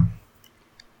 24.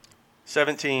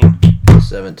 17.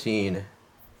 17.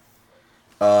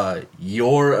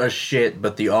 You're a shit,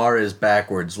 but the R is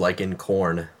backwards, like in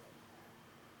corn.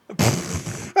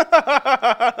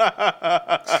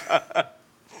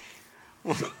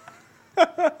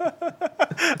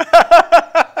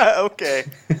 Okay.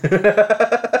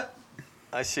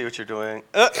 I see what you're doing.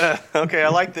 Okay, I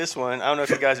like this one. I don't know if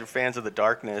you guys are fans of The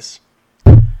Darkness.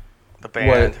 The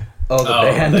band. What? Oh, the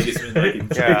band. Like it's been like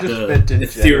Yeah. Just the meant in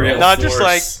ethereal general. Not just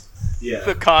force. Yeah,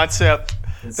 The concept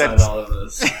inside that's- all of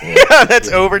us. that's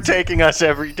overtaking us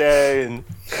every day. And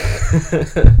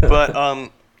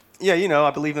But, yeah, you know,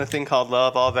 I believe in a thing called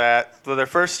love, all that. So their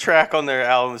first track on their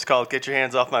album is called Get Your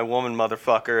Hands Off My Woman,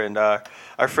 Motherfucker. And our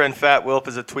friend Fat Wilp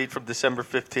is a tweet from December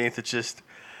 15th. It's just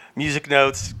music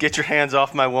notes, get your hands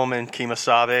off my woman,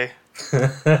 Kimasabe.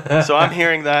 So I'm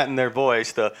hearing that in their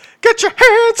voice, the get your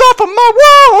hands off of my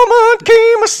woman,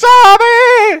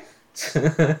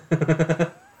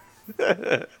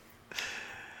 Kimasabe.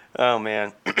 Oh,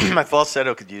 man. My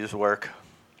falsetto could use work.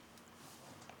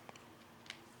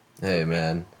 Hey,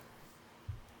 man.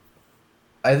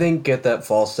 I think get that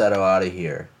falsetto out of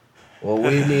here. What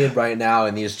we need right now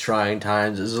in these trying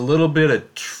times is a little bit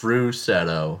of true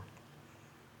setto.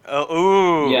 Oh,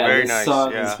 ooh, Yeah, very this nice.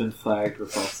 song Yeah. has been flagged for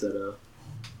falsetto.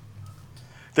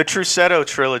 The Trusetto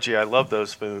trilogy. I love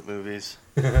those movies.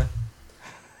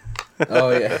 Oh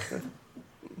yeah.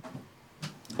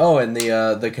 Oh, and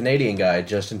the Canadian guy,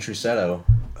 Justin Trusetto.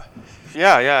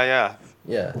 Yeah, yeah, yeah.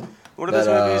 Yeah. What are those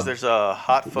That, movies? There's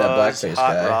Hot Fuzz, blackface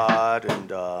Hot guy. Rod,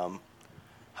 and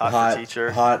Hot for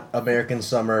Teacher. Hot American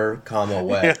Summer, comma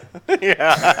wet.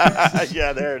 Yeah,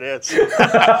 yeah, there it is.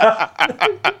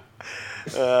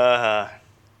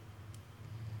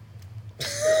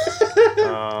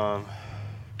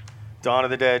 Dawn of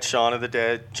the Dead, Shaun of the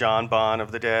Dead, John Bon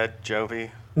of the Dead, Jovi.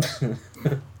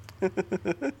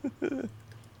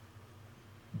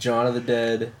 John of the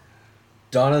Dead,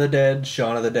 Dawn of the Dead,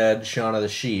 Shaun of the Dead, Shaun of the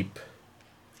Sheep.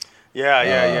 Yeah,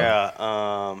 yeah,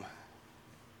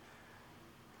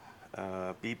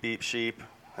 yeah. Beep Beep Sheep.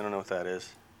 I don't know what that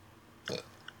is.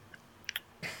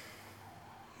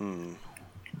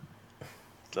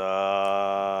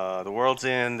 The World's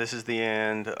End. This is the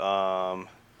end.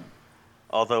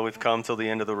 Although we've come till the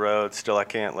end of the road, still I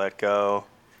can't let go.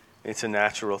 It's a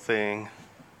natural thing.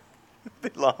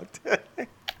 Belong to.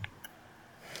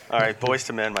 All right, Boys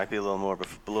to Men might be a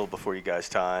little before you guys'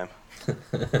 time.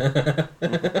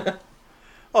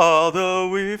 Although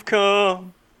we've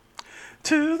come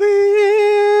to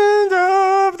the end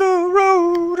of the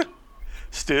road,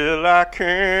 still I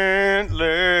can't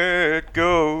let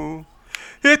go.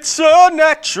 It's a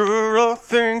natural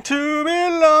thing to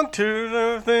belong to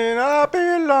the thing I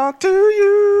belong to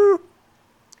you.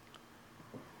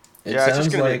 It Yeah, it's sounds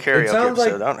just gonna be a karaoke it sounds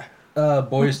episode. like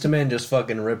Boys to Men just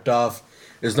fucking ripped off.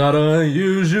 It's not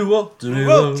unusual to be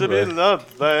Well, loved. to be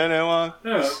loved by anyone.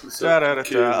 Yeah,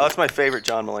 Da-da-da-da. Oh, that's my favorite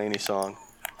John Mulaney song.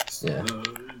 Yeah.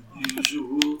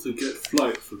 Unusual to get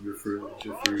flight from your friend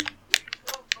Jeffrey.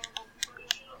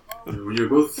 And when you're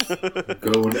both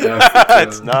going to Africa.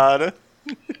 It's not a...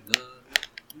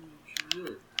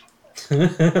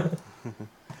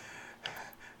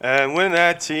 And when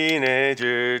that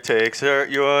teenager takes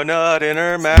your nut in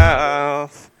her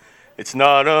mouth, it's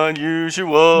not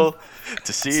unusual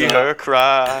to see her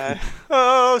cry.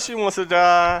 Oh, she wants to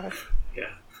die. Yeah.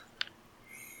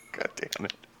 God damn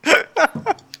it.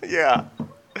 Yeah.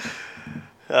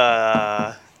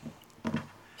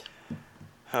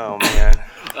 Oh man.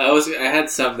 I had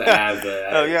some to add, but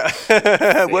Oh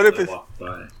yeah. What if it's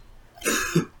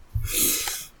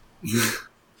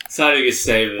it's not even gonna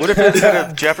save it. What if instead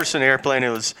of Jefferson Airplane it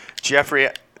was Jeffrey?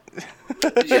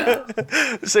 Yeah.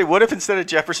 Say, what if instead of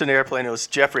Jefferson Airplane it was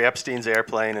Jeffrey Epstein's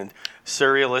airplane and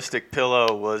Surrealistic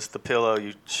Pillow was the pillow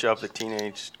you shove the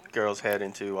teenage girl's head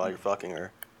into while you're fucking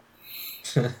her?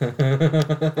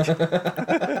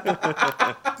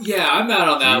 Yeah, I'm out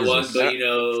on that Jesus. one, but you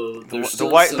know, there's The still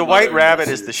white some white other rabbit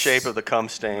is the messages. shape of the cum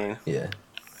stain. Yeah.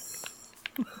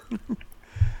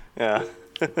 Yeah.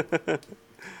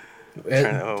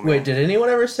 Oh, Wait, man. did anyone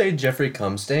ever say Jeffrey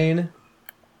Cumstain?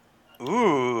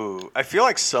 Ooh, I feel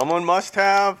like someone must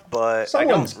have, but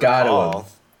Someone's I don't got recall.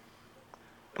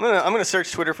 to have. I'm gonna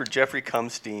search Twitter for Jeffrey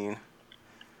Cumstein.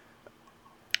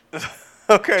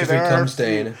 Okay, Jeffrey there are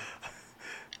Cumstain.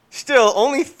 still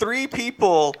only 3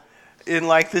 people in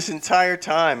like this entire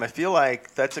time. I feel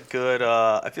like that's a good.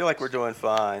 I feel like we're doing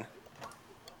fine.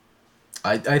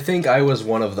 I think I was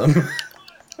one of them.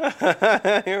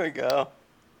 Here we go.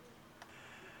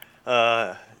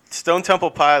 Stone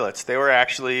Temple Pilots. They were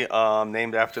actually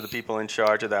named after the people in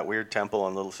charge of that weird temple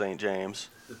on Little St. James.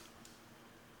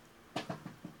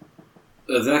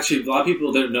 There's actually a lot of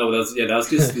people didn't know. That was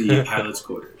just the pilot's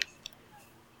quarters.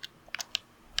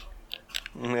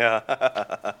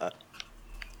 Yeah.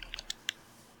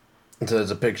 So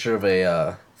there's a picture of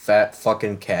a fat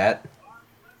fucking cat.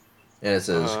 And it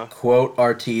says, quote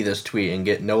RT this tweet and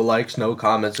get no likes, no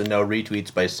comments, and no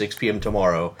retweets by 6 p.m.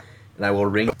 tomorrow. And I will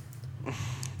ring...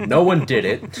 No one did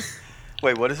it.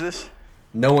 Wait, what is this?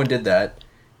 No one did that.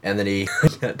 And then he,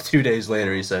 2 days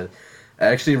later, he said, I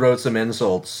actually wrote some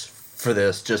insults for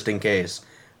this, just in case.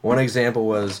 One example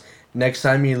was, next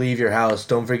time you leave your house,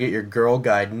 don't forget your Girl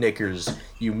Guide knickers,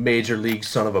 you major league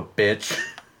son of a bitch.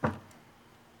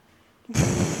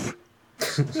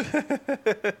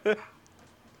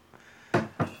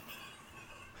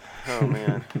 Oh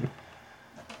man.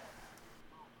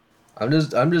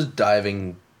 I'm just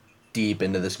diving deep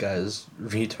into this guy's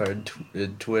retard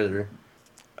Twitter.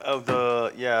 Oh,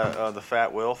 the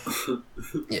fat Wilf.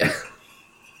 Yeah.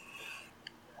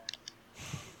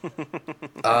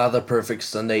 The perfect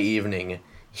Sunday evening.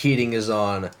 Heating is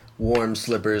on. Warm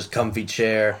slippers, comfy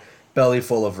chair, belly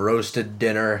full of roasted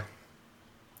dinner,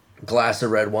 glass of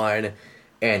red wine,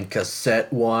 and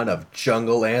cassette one of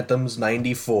Jungle Anthems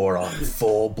 94 on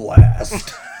full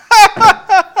blast.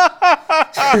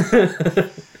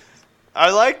 I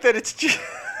like that it's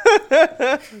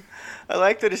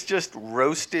just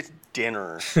roasted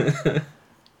dinner.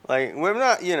 Like, we're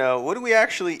not, what do we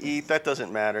actually eat? That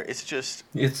doesn't matter. It's just...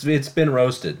 It's been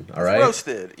roasted, all right?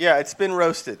 Roasted. Yeah, it's been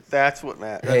roasted. That's what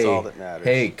matters. That's all that matters.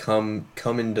 Hey, come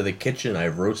into the kitchen.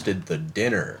 I've roasted the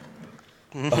dinner.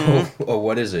 Oh,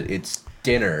 what is it? It's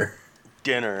dinner.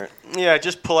 Dinner. Yeah,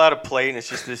 just pull out a plate and it's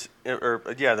just this,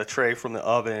 the tray from the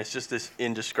oven. It's just this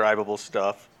indescribable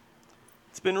stuff.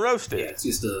 It's been roasted. Yeah, it's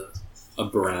just a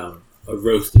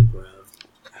roasted brown.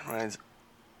 Right.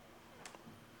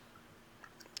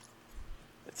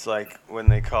 It's like when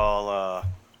they call,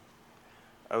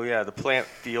 the plant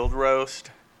field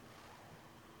roast.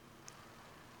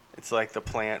 It's like the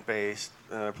plant-based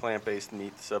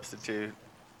meat substitute.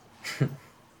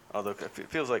 Although it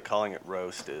feels like calling it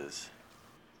roast is.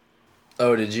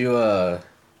 Oh, did you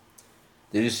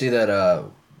see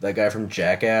that that guy from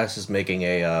Jackass is making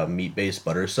a meat-based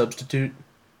butter substitute?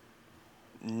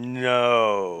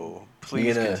 No.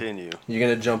 Please continue. You're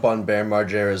gonna jump on Bear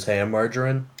Margera's ham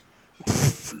margarine?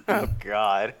 Oh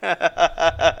God.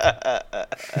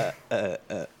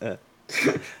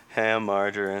 Ham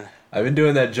margarine. I've been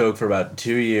doing that joke for about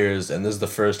 2 years, and this is the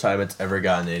first time it's ever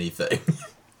gotten anything.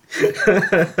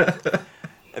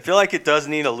 I feel like it does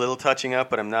need a little touching up,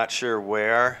 but I'm not sure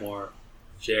where.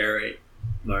 Margarian?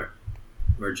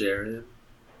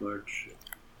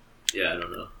 Yeah, I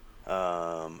don't know.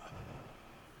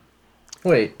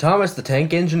 Wait, Thomas the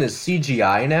Tank Engine is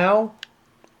CGI now?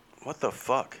 What the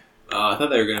fuck? I thought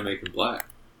they were gonna make him black.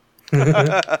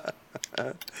 Yeah,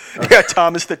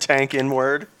 Thomas the Tank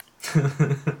N-word.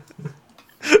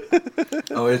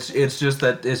 Oh, it's just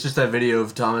that video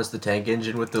of Thomas the Tank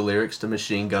Engine with the lyrics to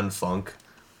Machine Gun Funk.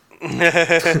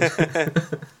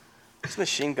 What's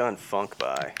Machine Gun Funk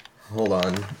by? Hold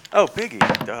on. Oh, Biggie.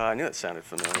 I knew that sounded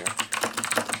familiar.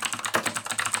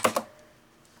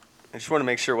 I just want to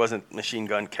make sure it wasn't Machine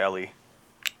Gun Kelly.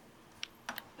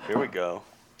 Here we go.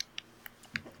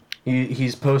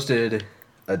 He's posted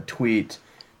a tweet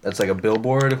that's like a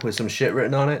billboard with some shit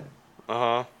written on it.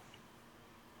 Uh-huh.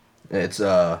 It's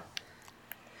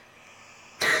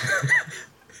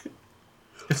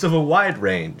it's of a wide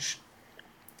range.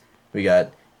 We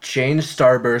got change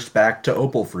Starburst back to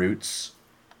Opal Fruits.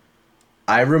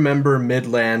 I remember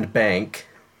Midland Bank.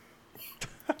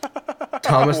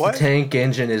 Thomas the Tank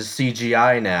Engine is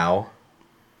CGI now.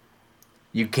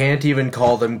 You can't even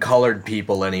call them colored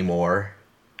people anymore.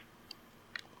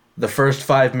 The first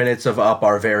 5 minutes of Up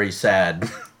are very sad.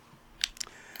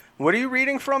 What are you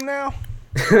reading from now?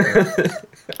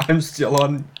 I'm still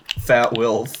on Fat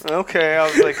Wilf. Okay, I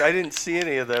was like, I didn't see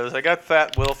any of those. I got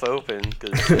Fat Wilf open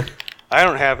because I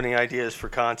don't have any ideas for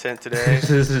content today. This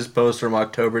is his post from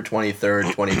October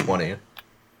 23rd, 2020.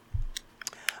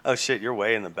 Oh shit, you're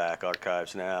way in the back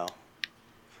archives now.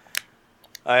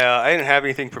 I didn't have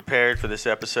anything prepared for this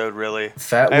episode, really.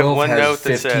 Fat Wilf has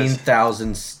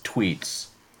 15,000 tweets.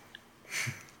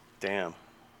 Damn.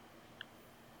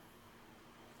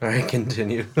 Alright,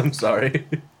 continue. I'm sorry.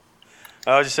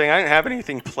 I was just saying I didn't have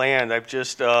anything planned. I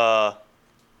just have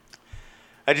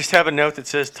a note that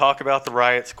says talk about the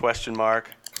riots ?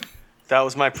 That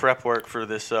was my prep work for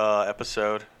this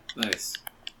episode. Nice.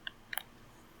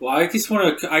 Well, I just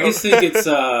want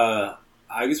to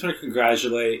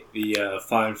congratulate the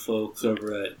fine folks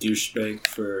over at Douchebag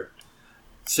for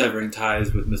severing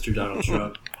ties with Mr. Donald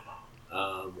Trump.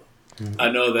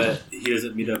 I know that he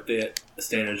doesn't meet up the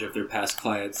standards of their past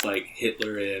clients like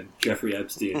Hitler and Jeffrey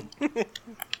Epstein.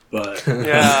 But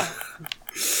Yeah.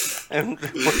 And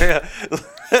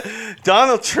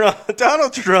Donald Trump, He's no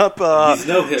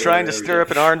Hitler trying to or stir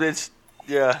up an armed,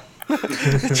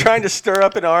 trying to stir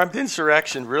up an armed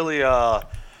insurrection. Really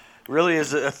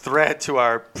is a threat to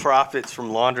our profits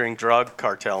from laundering drug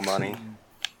cartel money.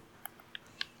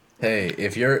 Hey,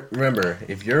 if your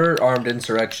armed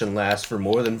insurrection lasts for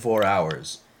more than 4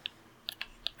 hours,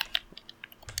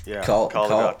 Yeah, call the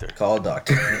doctor. Call a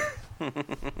doctor.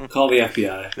 call the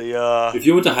FBI. The If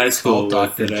you went to high school Call with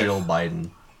Dr. the Jill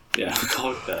Biden. yeah,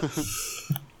 call it that.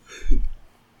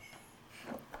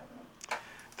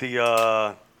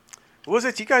 what was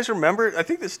it? Do you guys remember? I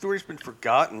think this story's been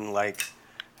forgotten. Like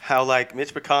how like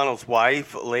Mitch McConnell's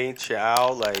wife, Elaine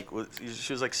Chao,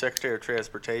 she was like Secretary of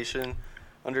Transportation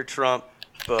under Trump,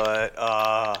 but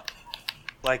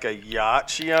like a yacht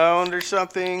she owned or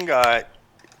something got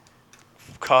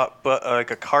caught, but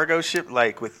like a cargo ship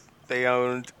they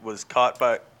owned was caught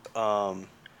by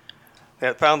they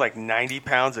had found like 90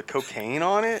 pounds of cocaine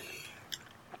on it.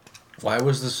 Why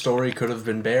was the story could have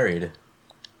been buried?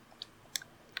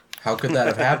 How could that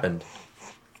have happened?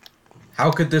 How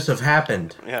could this have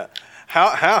happened? Yeah.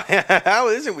 How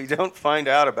is it we don't find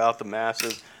out about the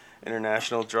massive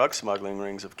international drug smuggling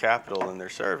rings of capital and their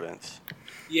servants?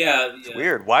 Yeah, It's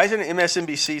weird. Why isn't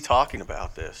MSNBC talking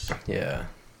about this? Yeah.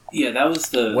 yeah. That was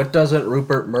the What doesn't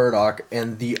Rupert Murdoch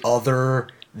and the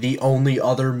only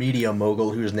other media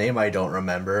mogul whose name I don't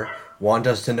remember want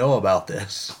us to know about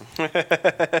this?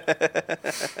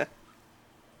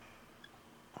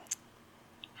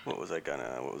 What was I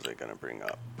gonna bring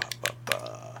up?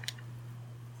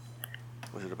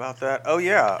 Was it about that? Oh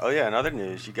yeah. In other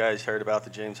news, you guys heard about the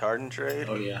James Harden trade?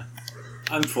 Oh yeah,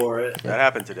 I'm for it. That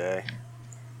happened today.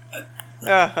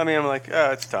 Yeah, I mean, I'm like,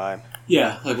 it's time.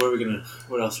 Yeah, like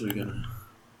what else are we gonna?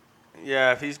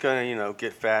 Yeah, if he's gonna,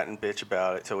 get fat and bitch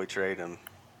about it till we trade him.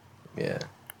 Yeah.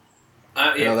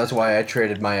 Yeah. That's why I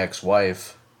traded my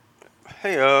ex-wife.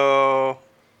 Heyo.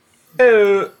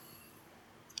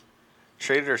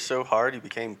 Traded her so hard he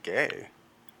became gay.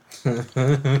 Yeah,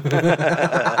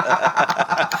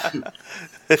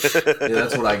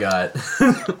 that's what I got.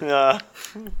 Yeah.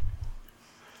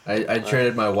 I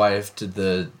traded my wife to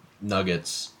the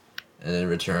Nuggets, and in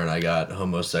return I got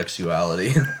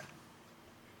homosexuality.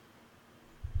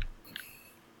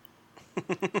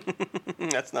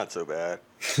 That's not so bad.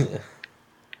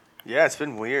 Yeah, it's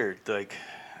been weird. Like,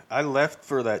 I left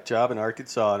for that job in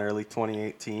Arkansas in early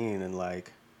 2018, and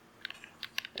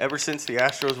ever since the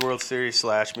Astros World Series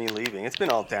 / me leaving, it's been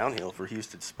all downhill for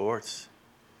Houston sports.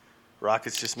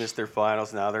 Rockets just missed their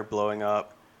finals. Now they're blowing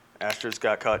up. Astros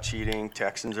got caught cheating.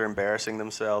 Texans are embarrassing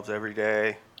themselves every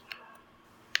day.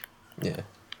 Yeah.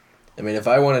 I mean, if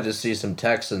I wanted to see some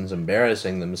Texans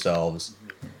embarrassing themselves,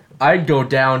 I'd go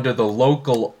down to the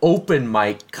local open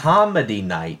mic comedy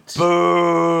night.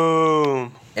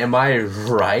 Boom! Am I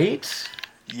right?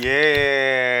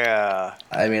 Yeah.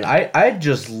 I mean, I'd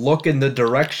just look in the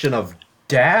direction of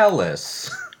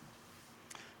Dallas.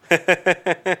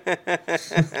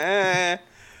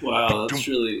 Wow, that's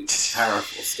really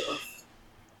powerful stuff.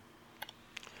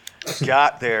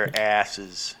 Got their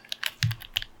asses.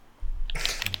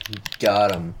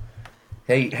 Got him.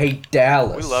 Hey,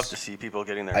 Dallas. We love to see people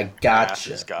getting their I gotcha.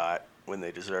 asses got when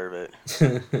they deserve it.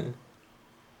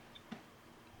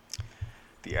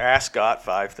 The ass got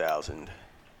 5,000.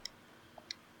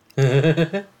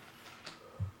 I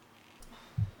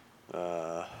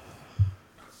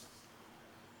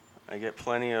get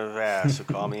plenty of ass, so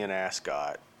call me an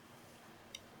ascot.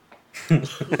 Getting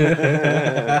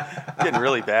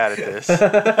really bad at this.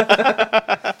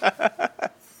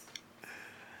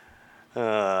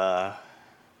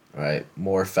 Right,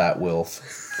 more fat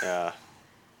Wilf. Yeah.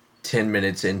 10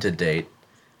 minutes into date.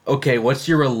 Okay, what's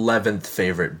your 11th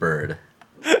favorite bird?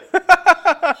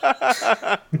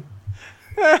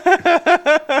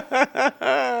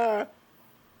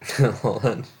 Hold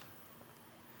on.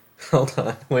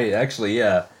 Wait, actually,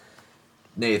 yeah.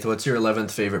 Nath, what's your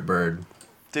 11th favorite bird?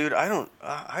 Dude, I don't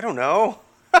know.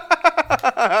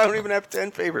 I don't even have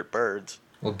 10 favorite birds.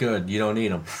 Well, good. You don't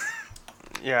need them.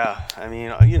 Yeah, I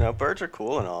mean, birds are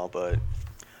cool and all, but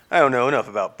I don't know enough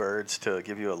about birds to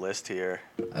give you a list here.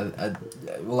 I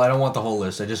don't want the whole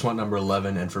list. I just want number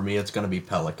 11, and for me, it's going to be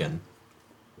pelican.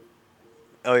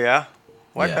 Oh, yeah?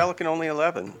 Why Yeah. pelican only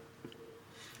 11?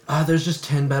 There's just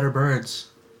 10 better birds.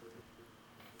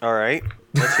 All right,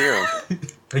 let's hear them.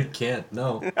 I can't,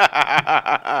 no.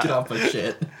 Get off my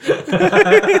shit.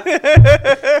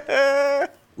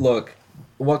 Look,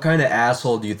 what kind of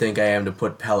asshole do you think I am to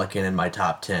put pelican in my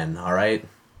top 10, alright?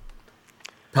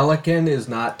 Pelican is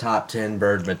not top 10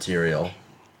 bird material.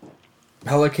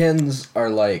 Pelicans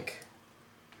are like...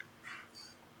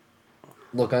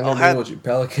 Look, I'm gonna do what you...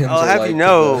 Pelicans I'll are have like you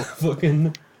know- the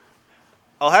fucking...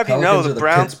 I'll have you know Pelicans the are the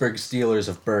brown. Pittsburgh Steelers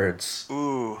of birds.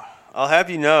 Ooh, I'll have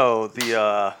you know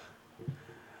the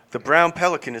brown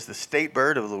pelican is the state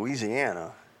bird of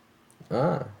Louisiana.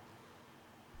 Ah.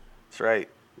 That's right.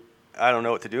 I don't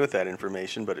know what to do with that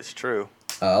information, but it's true.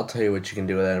 I'll tell you what you can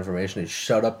do with that information is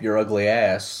shut up your ugly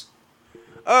ass.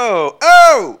 Oh!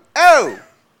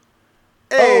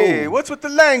 Hey, Oh. what's with the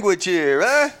language here,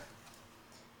 huh?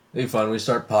 It'd be fun. We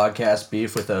start podcast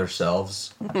beef with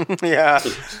ourselves. Yeah.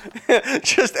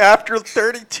 Just after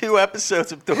 32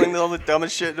 episodes of doing all the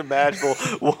dumbest shit imaginable,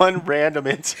 one random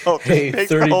insult Hey, just makes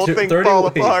the whole 32 thing fall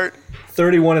wait. apart.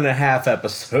 31 and a half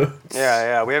episodes.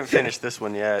 Yeah, we haven't finished this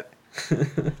one yet.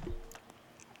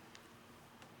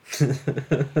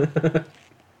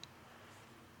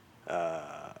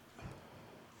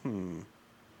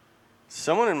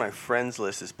 Someone in my friends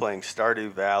list is playing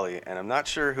Stardew Valley, and I'm not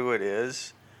sure who it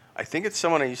is. I think it's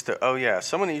someone I used to. Oh yeah,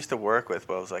 someone I used to work with.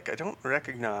 But I was like, I don't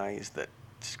recognize that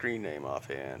screen name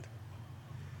offhand.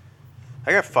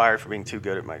 I got fired for being too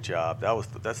good at my job.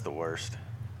 That's the worst.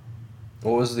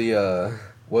 What was the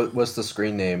what's the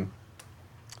screen name?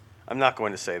 I'm not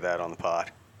going to say that on the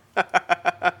pod.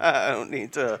 I don't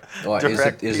need to Oh,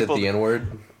 direct is it people. the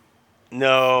N-word?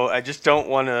 No, I just don't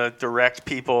want to direct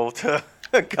people to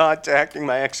contacting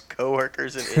my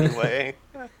ex-coworkers in any way.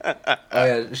 Oh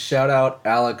yeah, shout out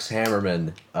Alex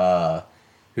Hammerman,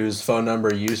 whose phone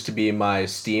number used to be my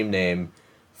Steam name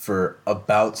for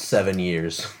about 7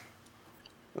 years.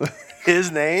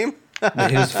 His name?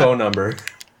 His phone number.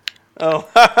 Oh.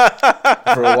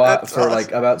 For a while, That's for awesome.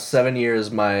 like about 7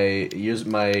 years, my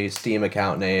Steam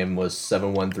account name was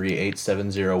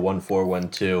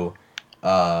 713-870-1412.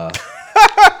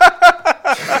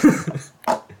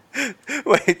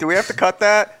 Wait, do we have to cut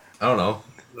that? I don't know.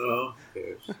 No, who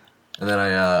cares? And then I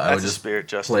That's would a just spirit,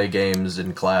 Justin. play games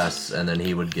in class, and then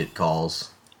he would get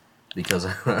calls because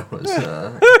I was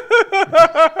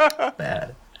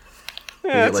bad. He'd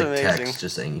Yeah, get that's like amazing. text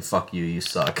just saying "fuck you, you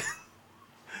suck."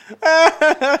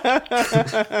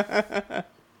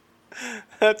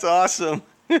 That's awesome.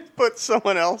 Put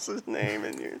someone else's name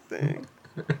in your thing.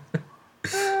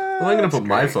 Well, I'm gonna put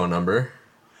my phone number.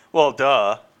 Well,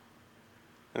 duh.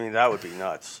 I mean, that would be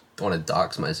nuts. I want to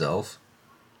dox myself.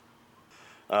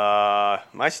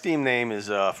 My Steam name is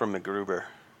from MacGruber,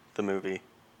 the movie.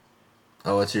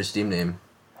 Oh, what's your Steam name?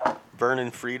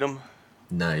 Vernon Freedom.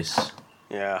 Nice.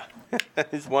 Yeah.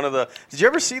 He's one of the... Did you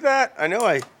ever see that? I know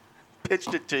I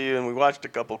pitched it to you and we watched a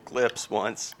couple clips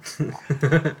once.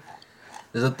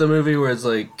 Is that the movie where it's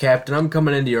like, Captain, I'm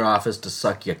coming into your office to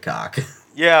suck your cock?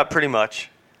 Yeah, pretty much.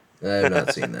 I have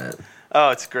not seen that.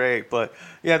 Oh, it's great. But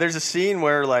yeah, there's a scene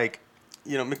where like,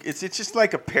 you know, it's just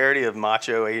like a parody of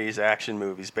macho 80s action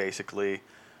movies, basically.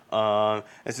 And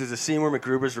so there's a scene where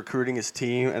MacGruber's recruiting his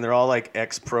team, and they're all like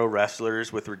ex-pro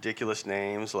wrestlers with ridiculous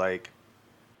names, like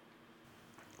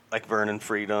Vernon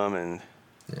Freedom and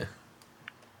Yeah.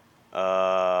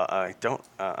 I don't.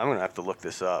 I'm gonna have to look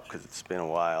this up because it's been a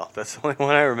while. That's the only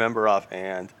one I remember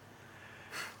offhand.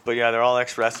 But yeah, they're all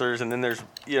ex-wrestlers, and then there's,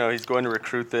 you know, he's going to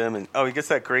recruit them, and he gets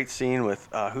that great scene with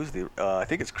I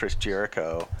think it's Chris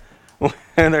Jericho,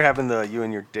 and they're having the "you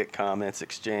and your dick" comments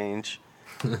exchange.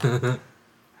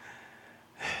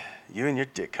 You and your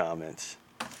dick comments.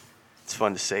 It's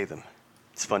fun to say them.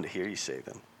 It's fun to hear you say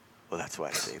them. Well, that's why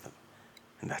I say them,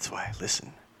 and that's why I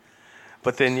listen.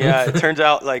 But then, yeah, it turns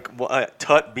out like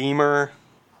Tut Beamer,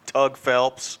 Tug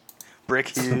Phelps, Brick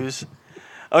Hughes.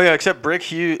 Oh yeah, except Brick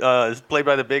Hughes is played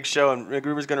by the Big Show, and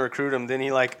MacGruber's gonna recruit him. Then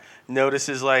he like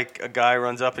notices like a guy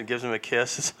runs up and gives him a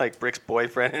kiss. It's like Brick's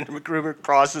boyfriend, and MacGruber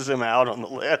crosses him out on the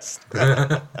list.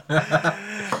 Man,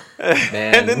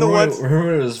 And then the ones-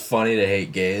 remember it was funny to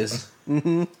hate gays?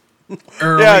 Yeah,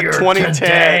 Earlier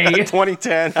 2010. today.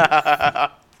 2010.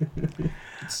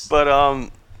 But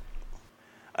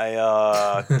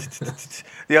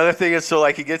the other thing is, so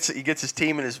like he gets his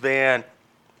team in his van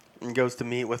and goes to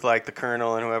meet with like the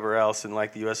colonel and whoever else in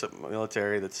like the U.S.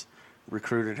 military that's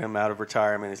recruited him out of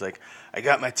retirement. He's like, I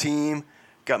got my team,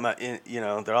 they're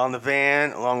on the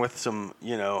van along with some,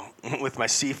 with my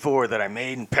C4 that I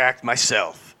made and packed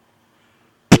myself.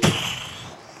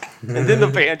 And then the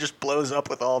van just blows up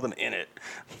with all of them in it.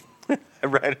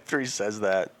 Right after he says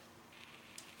that.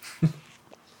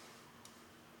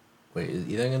 Wait,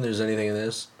 you think there's anything in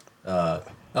this?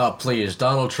 Oh, please,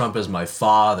 Donald Trump is my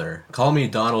father. Call me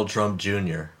Donald Trump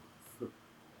Jr.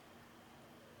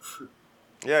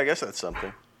 Yeah, I guess that's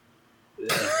something. Yeah,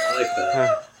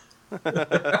 I like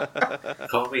that.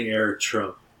 Call me Eric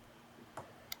Trump.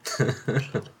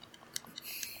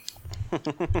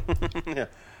 Yeah.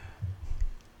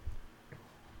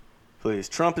 Please,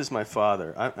 Trump is my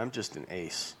father. I'm just an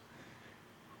ace.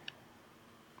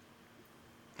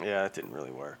 Yeah, that didn't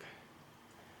really work.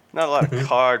 Not a lot of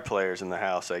card players in the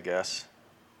house, I guess.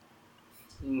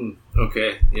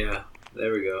 Okay, yeah,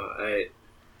 there we go. I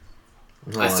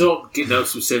Hold on. still don't know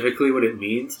specifically what it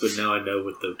means, but now I know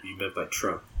what you meant by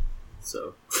Trump.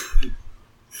 So,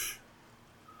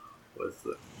 what's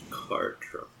the card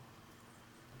Trump?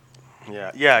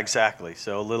 Yeah, exactly.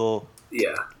 So a little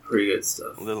Yeah, pretty good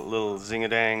stuff. little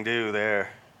zing-a-dang do there.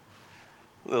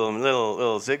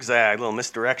 Little zigzag, little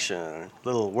misdirection.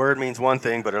 Little word means one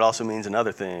thing, but it also means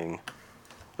another thing.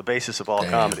 The basis of all Damn.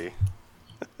 comedy.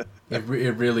 It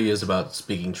really is about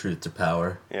speaking truth to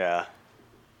power. Yeah.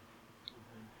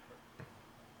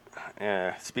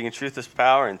 Yeah, speaking truth is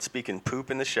power and speaking poop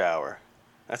in the shower.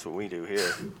 That's what we do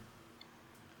here.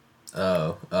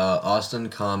 Austin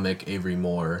comic Avery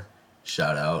Moore,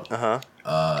 shout out,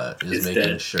 is He's making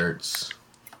dead. shirts.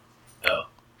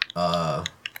 Oh,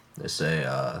 They say,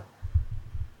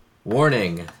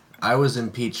 warning, I was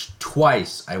impeached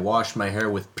twice. I washed my hair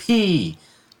with pee.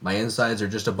 My insides are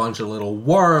just a bunch of little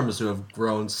worms who have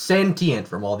grown sentient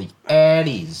from all the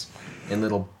addies and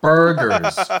little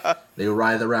burgers. They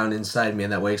writhe around inside me,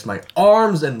 and that makes my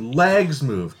arms and legs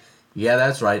move. Yeah,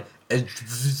 that's right.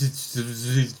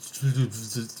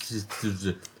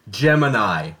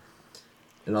 Gemini.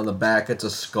 And on the back, it's a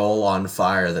skull on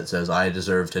fire that says, I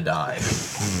deserve to die.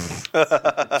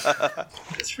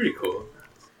 that's pretty cool.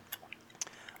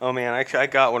 Oh man, I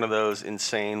got one of those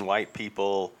insane white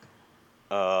people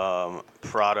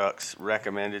products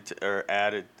recommended or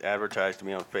advertised to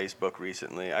me on Facebook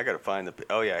recently. I got to find the.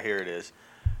 Oh yeah, here it is.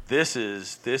 This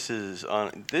is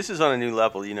on a new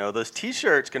level. You know, those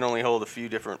T-shirts can only hold a few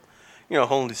different,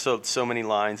 only so many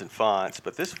lines and fonts.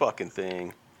 But this fucking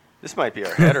thing, this might be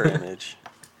our header image.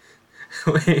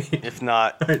 Wait. If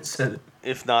not It said,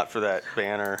 for that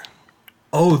banner.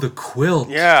 oh, the quilt.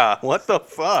 Yeah, what the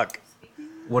fuck?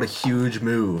 What a huge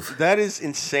move. That is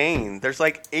insane. There's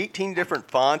like 18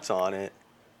 different fonts on it.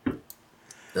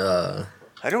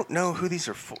 I don't know who these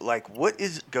are for. Like, what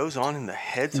goes on in the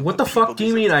heads of What the fuck do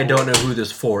you mean I don't know who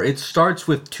this for? It starts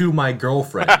with "to my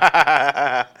girlfriend." but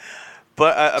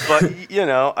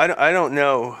I don't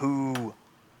know who.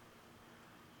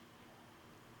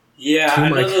 Yeah, Too I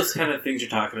know much. those kind of things you're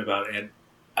talking about, and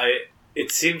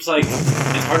it seems like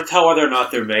it's hard to tell whether or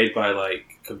not they're made by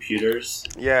like computers.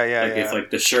 Yeah. If like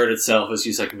the shirt itself is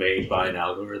just like made by an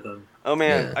algorithm Oh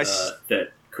man, Yeah.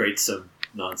 that creates some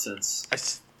nonsense.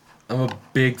 I'm a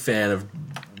big fan of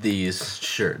these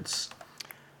shirts.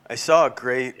 I saw a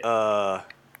great tweet.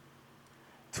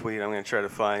 I'm going to try to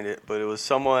find it, but it was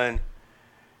someone.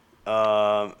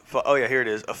 Oh yeah, here it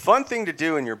is. A fun thing to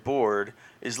do when you're bored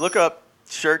is look up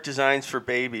shirt designs for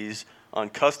babies on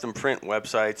custom print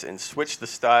websites and switch the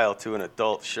style to an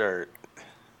adult shirt.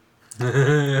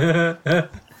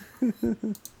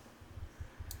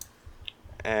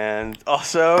 And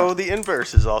also the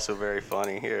inverse is also very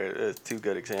funny. Here, there's two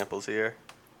good examples here.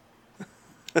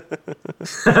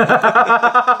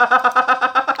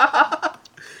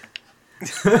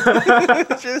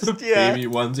 Just yeah. Baby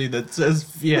onesie that says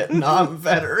Vietnam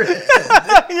veteran.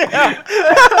 Yeah.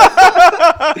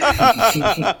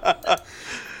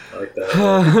 I like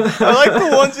that. I like the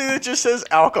onesie that just says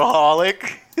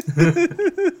alcoholic.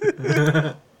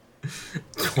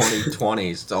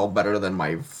 2020 still better than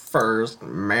my first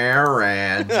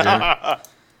marriage.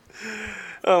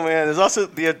 Oh man, there's also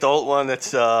the adult one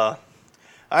that's I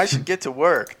should get to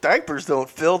work. Diapers don't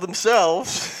fill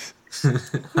themselves.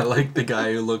 I like the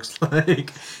guy who looks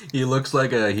like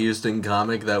a Houston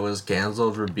comic that was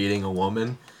canceled for beating a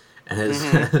woman, and it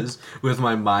says, "With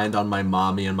my mind on my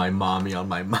mommy and my mommy on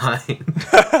my mind."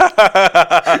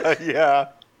 Yeah.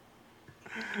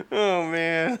 Oh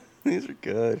man, these are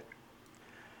good.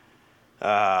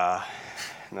 Now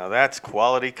that's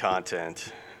quality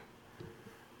content.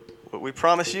 What we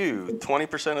promise you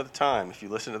 20% of the time if you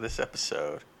listen to this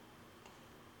episode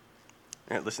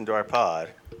and listen to our pod,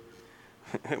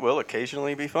 it will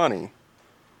occasionally be funny.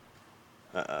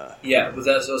 Yeah, was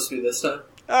that supposed to be this time?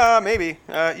 Maybe.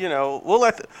 We'll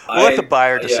let the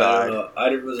buyer decide. Yeah, I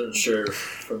don't know. I wasn't sure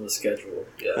from the schedule.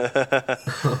 Yeah.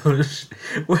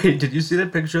 Wait, did you see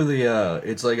that picture of the?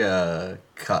 It's like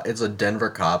it's a Denver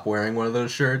cop wearing one of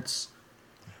those shirts.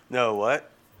 No, what?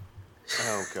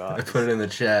 Oh I God. put it in the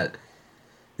chat.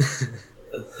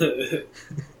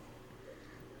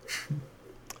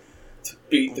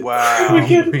 Beat the Wow.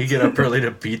 We get up early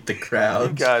to beat the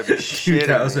crowd. You gotta be shitting me.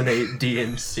 2008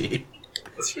 DNC.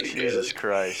 That's pretty Jesus good.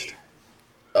 Christ.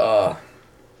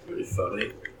 Pretty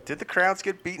funny. Did the crowds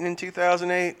get beaten in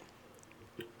 2008?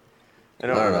 I I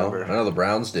don't don't know. remember. I know the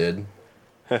Browns did.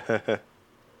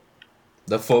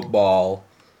 The football.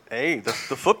 Hey, the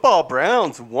football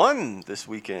Browns won this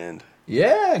weekend.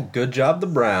 Yeah, good job, the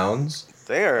Browns.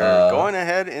 They are going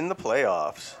ahead in the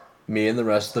playoffs. Me and the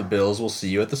rest of the Bills will see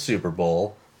you at the Super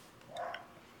Bowl.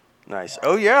 Nice.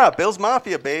 Oh, yeah, Bills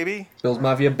Mafia, baby. Bills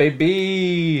Mafia,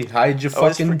 baby! Hide your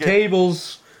Always fucking forget-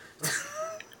 tables!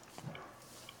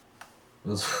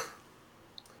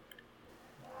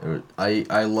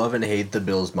 I love and hate the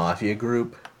Bills Mafia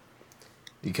group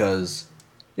because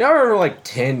y'all remember like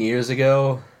 10 years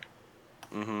ago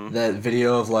that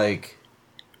video of like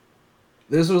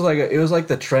this was like it was like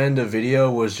the trend of video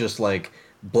was just like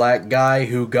black guy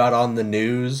who got on the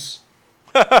news.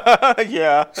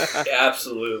 Yeah.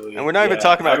 Absolutely. And we're not even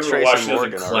talking about I remember Tracy watching those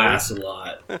Morgan, in are class a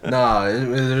lot. Nah,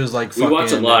 it was like We fucking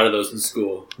watched a lot of those in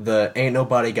school. the ain't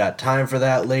nobody got time for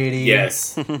that lady.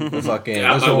 Yes. The fucking Get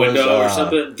out this my one window or was,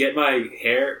 something. Get my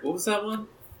hair. What was that one?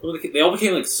 They all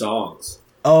became like songs.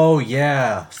 Oh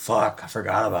yeah, fuck, I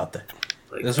forgot about that.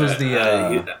 Like, This was the,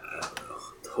 I don't know.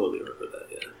 Totally remember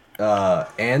that. Yeah.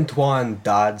 Antoine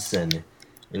Dodson.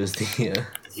 It was the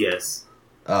Yes.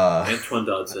 uh Antoine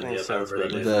Dodson. That Yeah, I sounds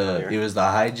remember that. vaguely name. the it was the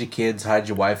hide your kids, hide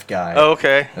your wife guy. Oh,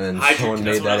 okay. And then Hide your- someone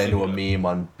that's made what I that was into a thinking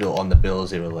meme on the Bills.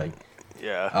 They were like,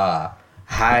 Yeah.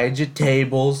 hide your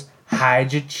tables,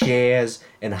 hide your chairs,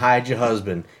 and hide your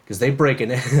husband, because they break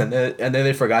in and then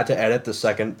they forgot to edit the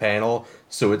second panel,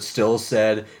 so it still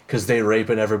said because they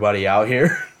raping everybody out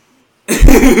here.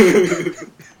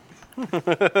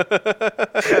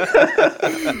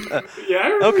 Yeah, I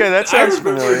remember, Okay, that sounds I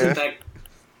remember familiar.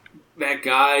 That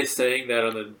guy saying that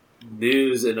on the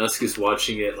news and us just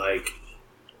watching it like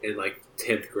in like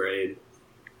 10th grade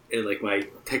in like my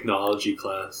technology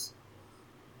class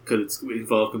because it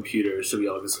involved computers, so we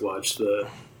all just watched the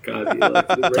guy be like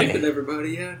they're raping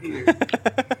everybody out here.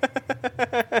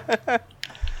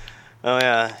 Oh,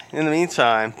 yeah. In the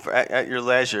meantime, at your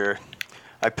leisure,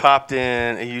 I popped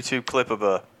in a YouTube clip of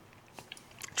a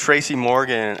Tracy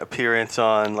Morgan appearance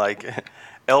on, like,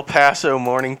 El Paso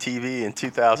Morning TV in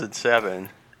 2007,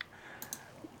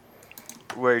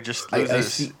 where he just loses. I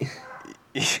see.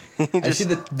 he I just- see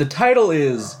that the title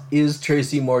is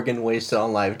Tracy Morgan wasted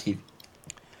on live TV?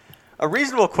 a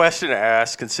reasonable question to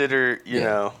ask, consider, you Yeah.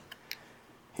 know,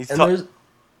 he's And ta-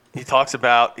 he talks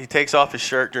about, he takes off his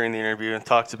shirt during the interview and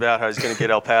talks about how he's going to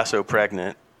get El Paso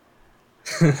pregnant.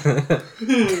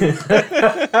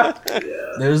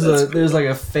 there's like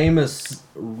a famous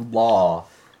law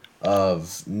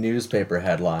of newspaper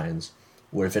headlines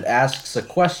where if it asks a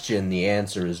question, the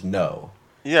answer is no.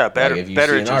 Yeah, better, Like if you see an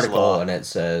Betteridge's article Law. and it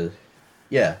says,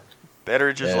 yeah,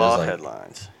 Betteridge's Yeah, it Law was like-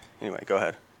 headlines. Anyway, go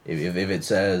ahead. if it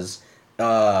says,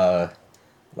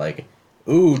 like,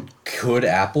 ooh, could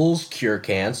apples cure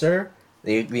cancer?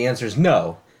 The answer is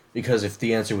no, because if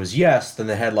the answer was yes, then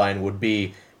the headline would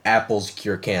be apples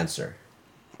cure cancer.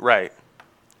 Right.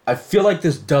 I feel like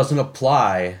this doesn't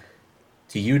apply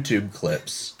to YouTube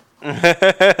clips.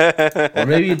 Or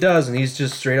maybe it does, and he's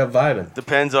just straight up vibing.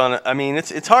 Depends on. I mean,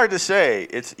 it's hard to say.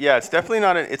 It's definitely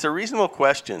not. It's a reasonable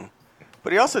question,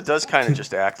 but he also does kind of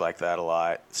just act like that a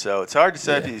lot. So it's hard to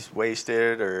say if Yeah. he's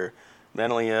wasted or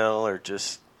mentally ill or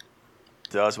just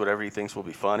does whatever he thinks will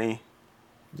be funny.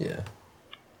 Yeah.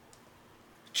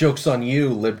 Joke's on you,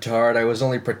 libtard. I was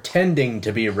only pretending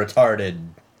to be retarded.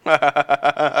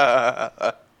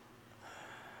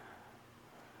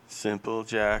 Simple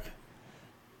Jack.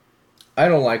 I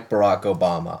don't like Barack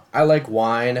Obama. I like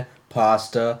wine,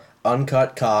 pasta,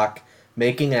 uncut cock,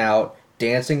 making out,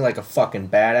 dancing like a fucking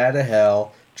bat out of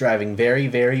hell, driving very,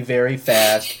 very, very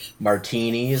fast,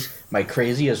 martinis, my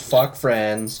crazy as fuck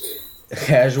friends,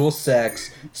 casual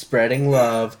sex, spreading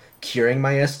love, curing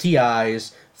my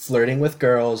STIs, flirting with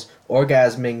girls,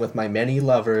 orgasming with my many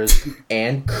lovers,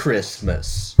 and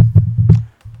Christmas.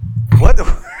 What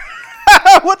the?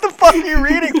 What the fuck are you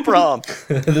reading from?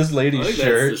 This I lady's think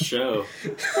shirt. that's the show.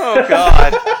 Oh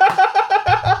God.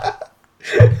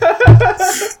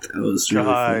 That was really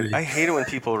God, funny. I hate it when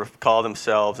people call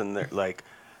themselves and they're like,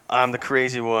 "I'm the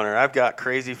crazy one," or "I've got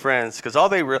crazy friends," because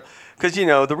you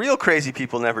know, the real crazy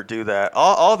people never do that.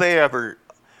 All they ever,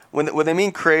 when they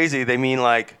mean crazy, they mean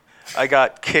like, I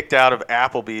got kicked out of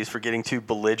Applebee's for getting too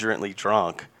belligerently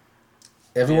drunk.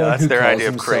 Everyone that's who their calls idea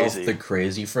of himself crazy. the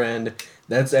crazy friend,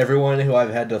 that's everyone who I've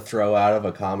had to throw out of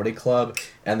a comedy club,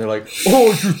 and they're like,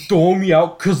 "Oh, you're throwing me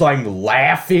out because I'm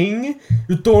laughing?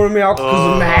 You're throwing me out because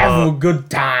I'm having a good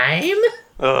time?"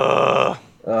 Ugh.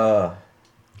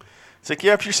 It's like,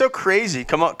 yeah, if you're so crazy,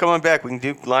 come on back. We can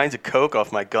do lines of coke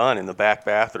off my gun in the back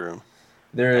bathroom.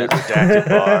 There, Redacted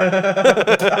bar.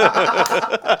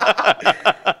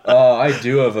 I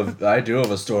do have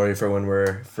a story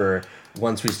for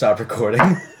once we stop recording.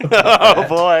 Oh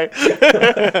boy!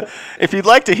 If you'd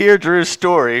like to hear Drew's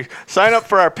story, sign up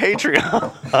for our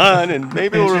Patreon, and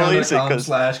maybe we'll release it.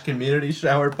 Patreon.com/Community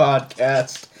Shower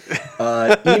Podcast.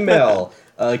 Email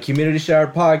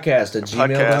communityshowerpodcast@gmail.com.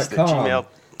 Podcast at Gmail.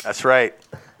 That's right.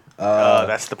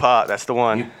 That's the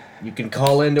one. You can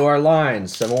call into our line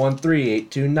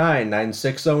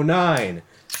 713-829-9609.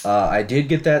 I did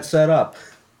get that set up.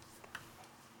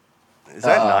 Is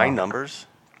that 9 numbers?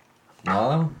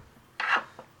 No.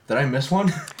 Did I miss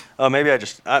one? Oh, maybe I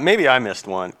missed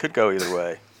one. Could go either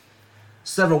way.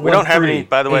 713 We don't have any,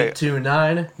 by the way.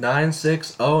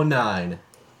 829-9609.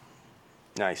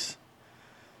 Nice.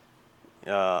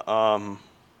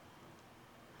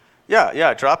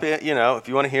 Yeah, drop it, if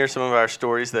you want to hear some of our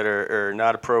stories that are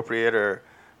not appropriate or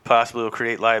possibly will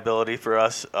create liability for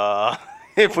us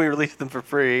if we release them for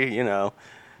free,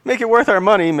 make it worth our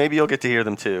money, maybe you'll get to hear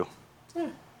them too. Yeah.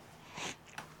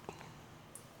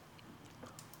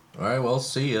 All right, well,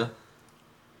 see ya.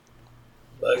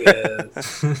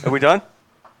 Buckheads. Are we done?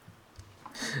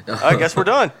 I guess we're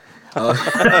done.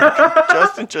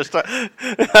 Justin just I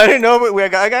didn't know, but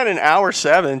I got an hour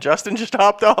 7. Justin just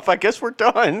hopped off. I guess we're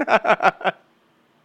done.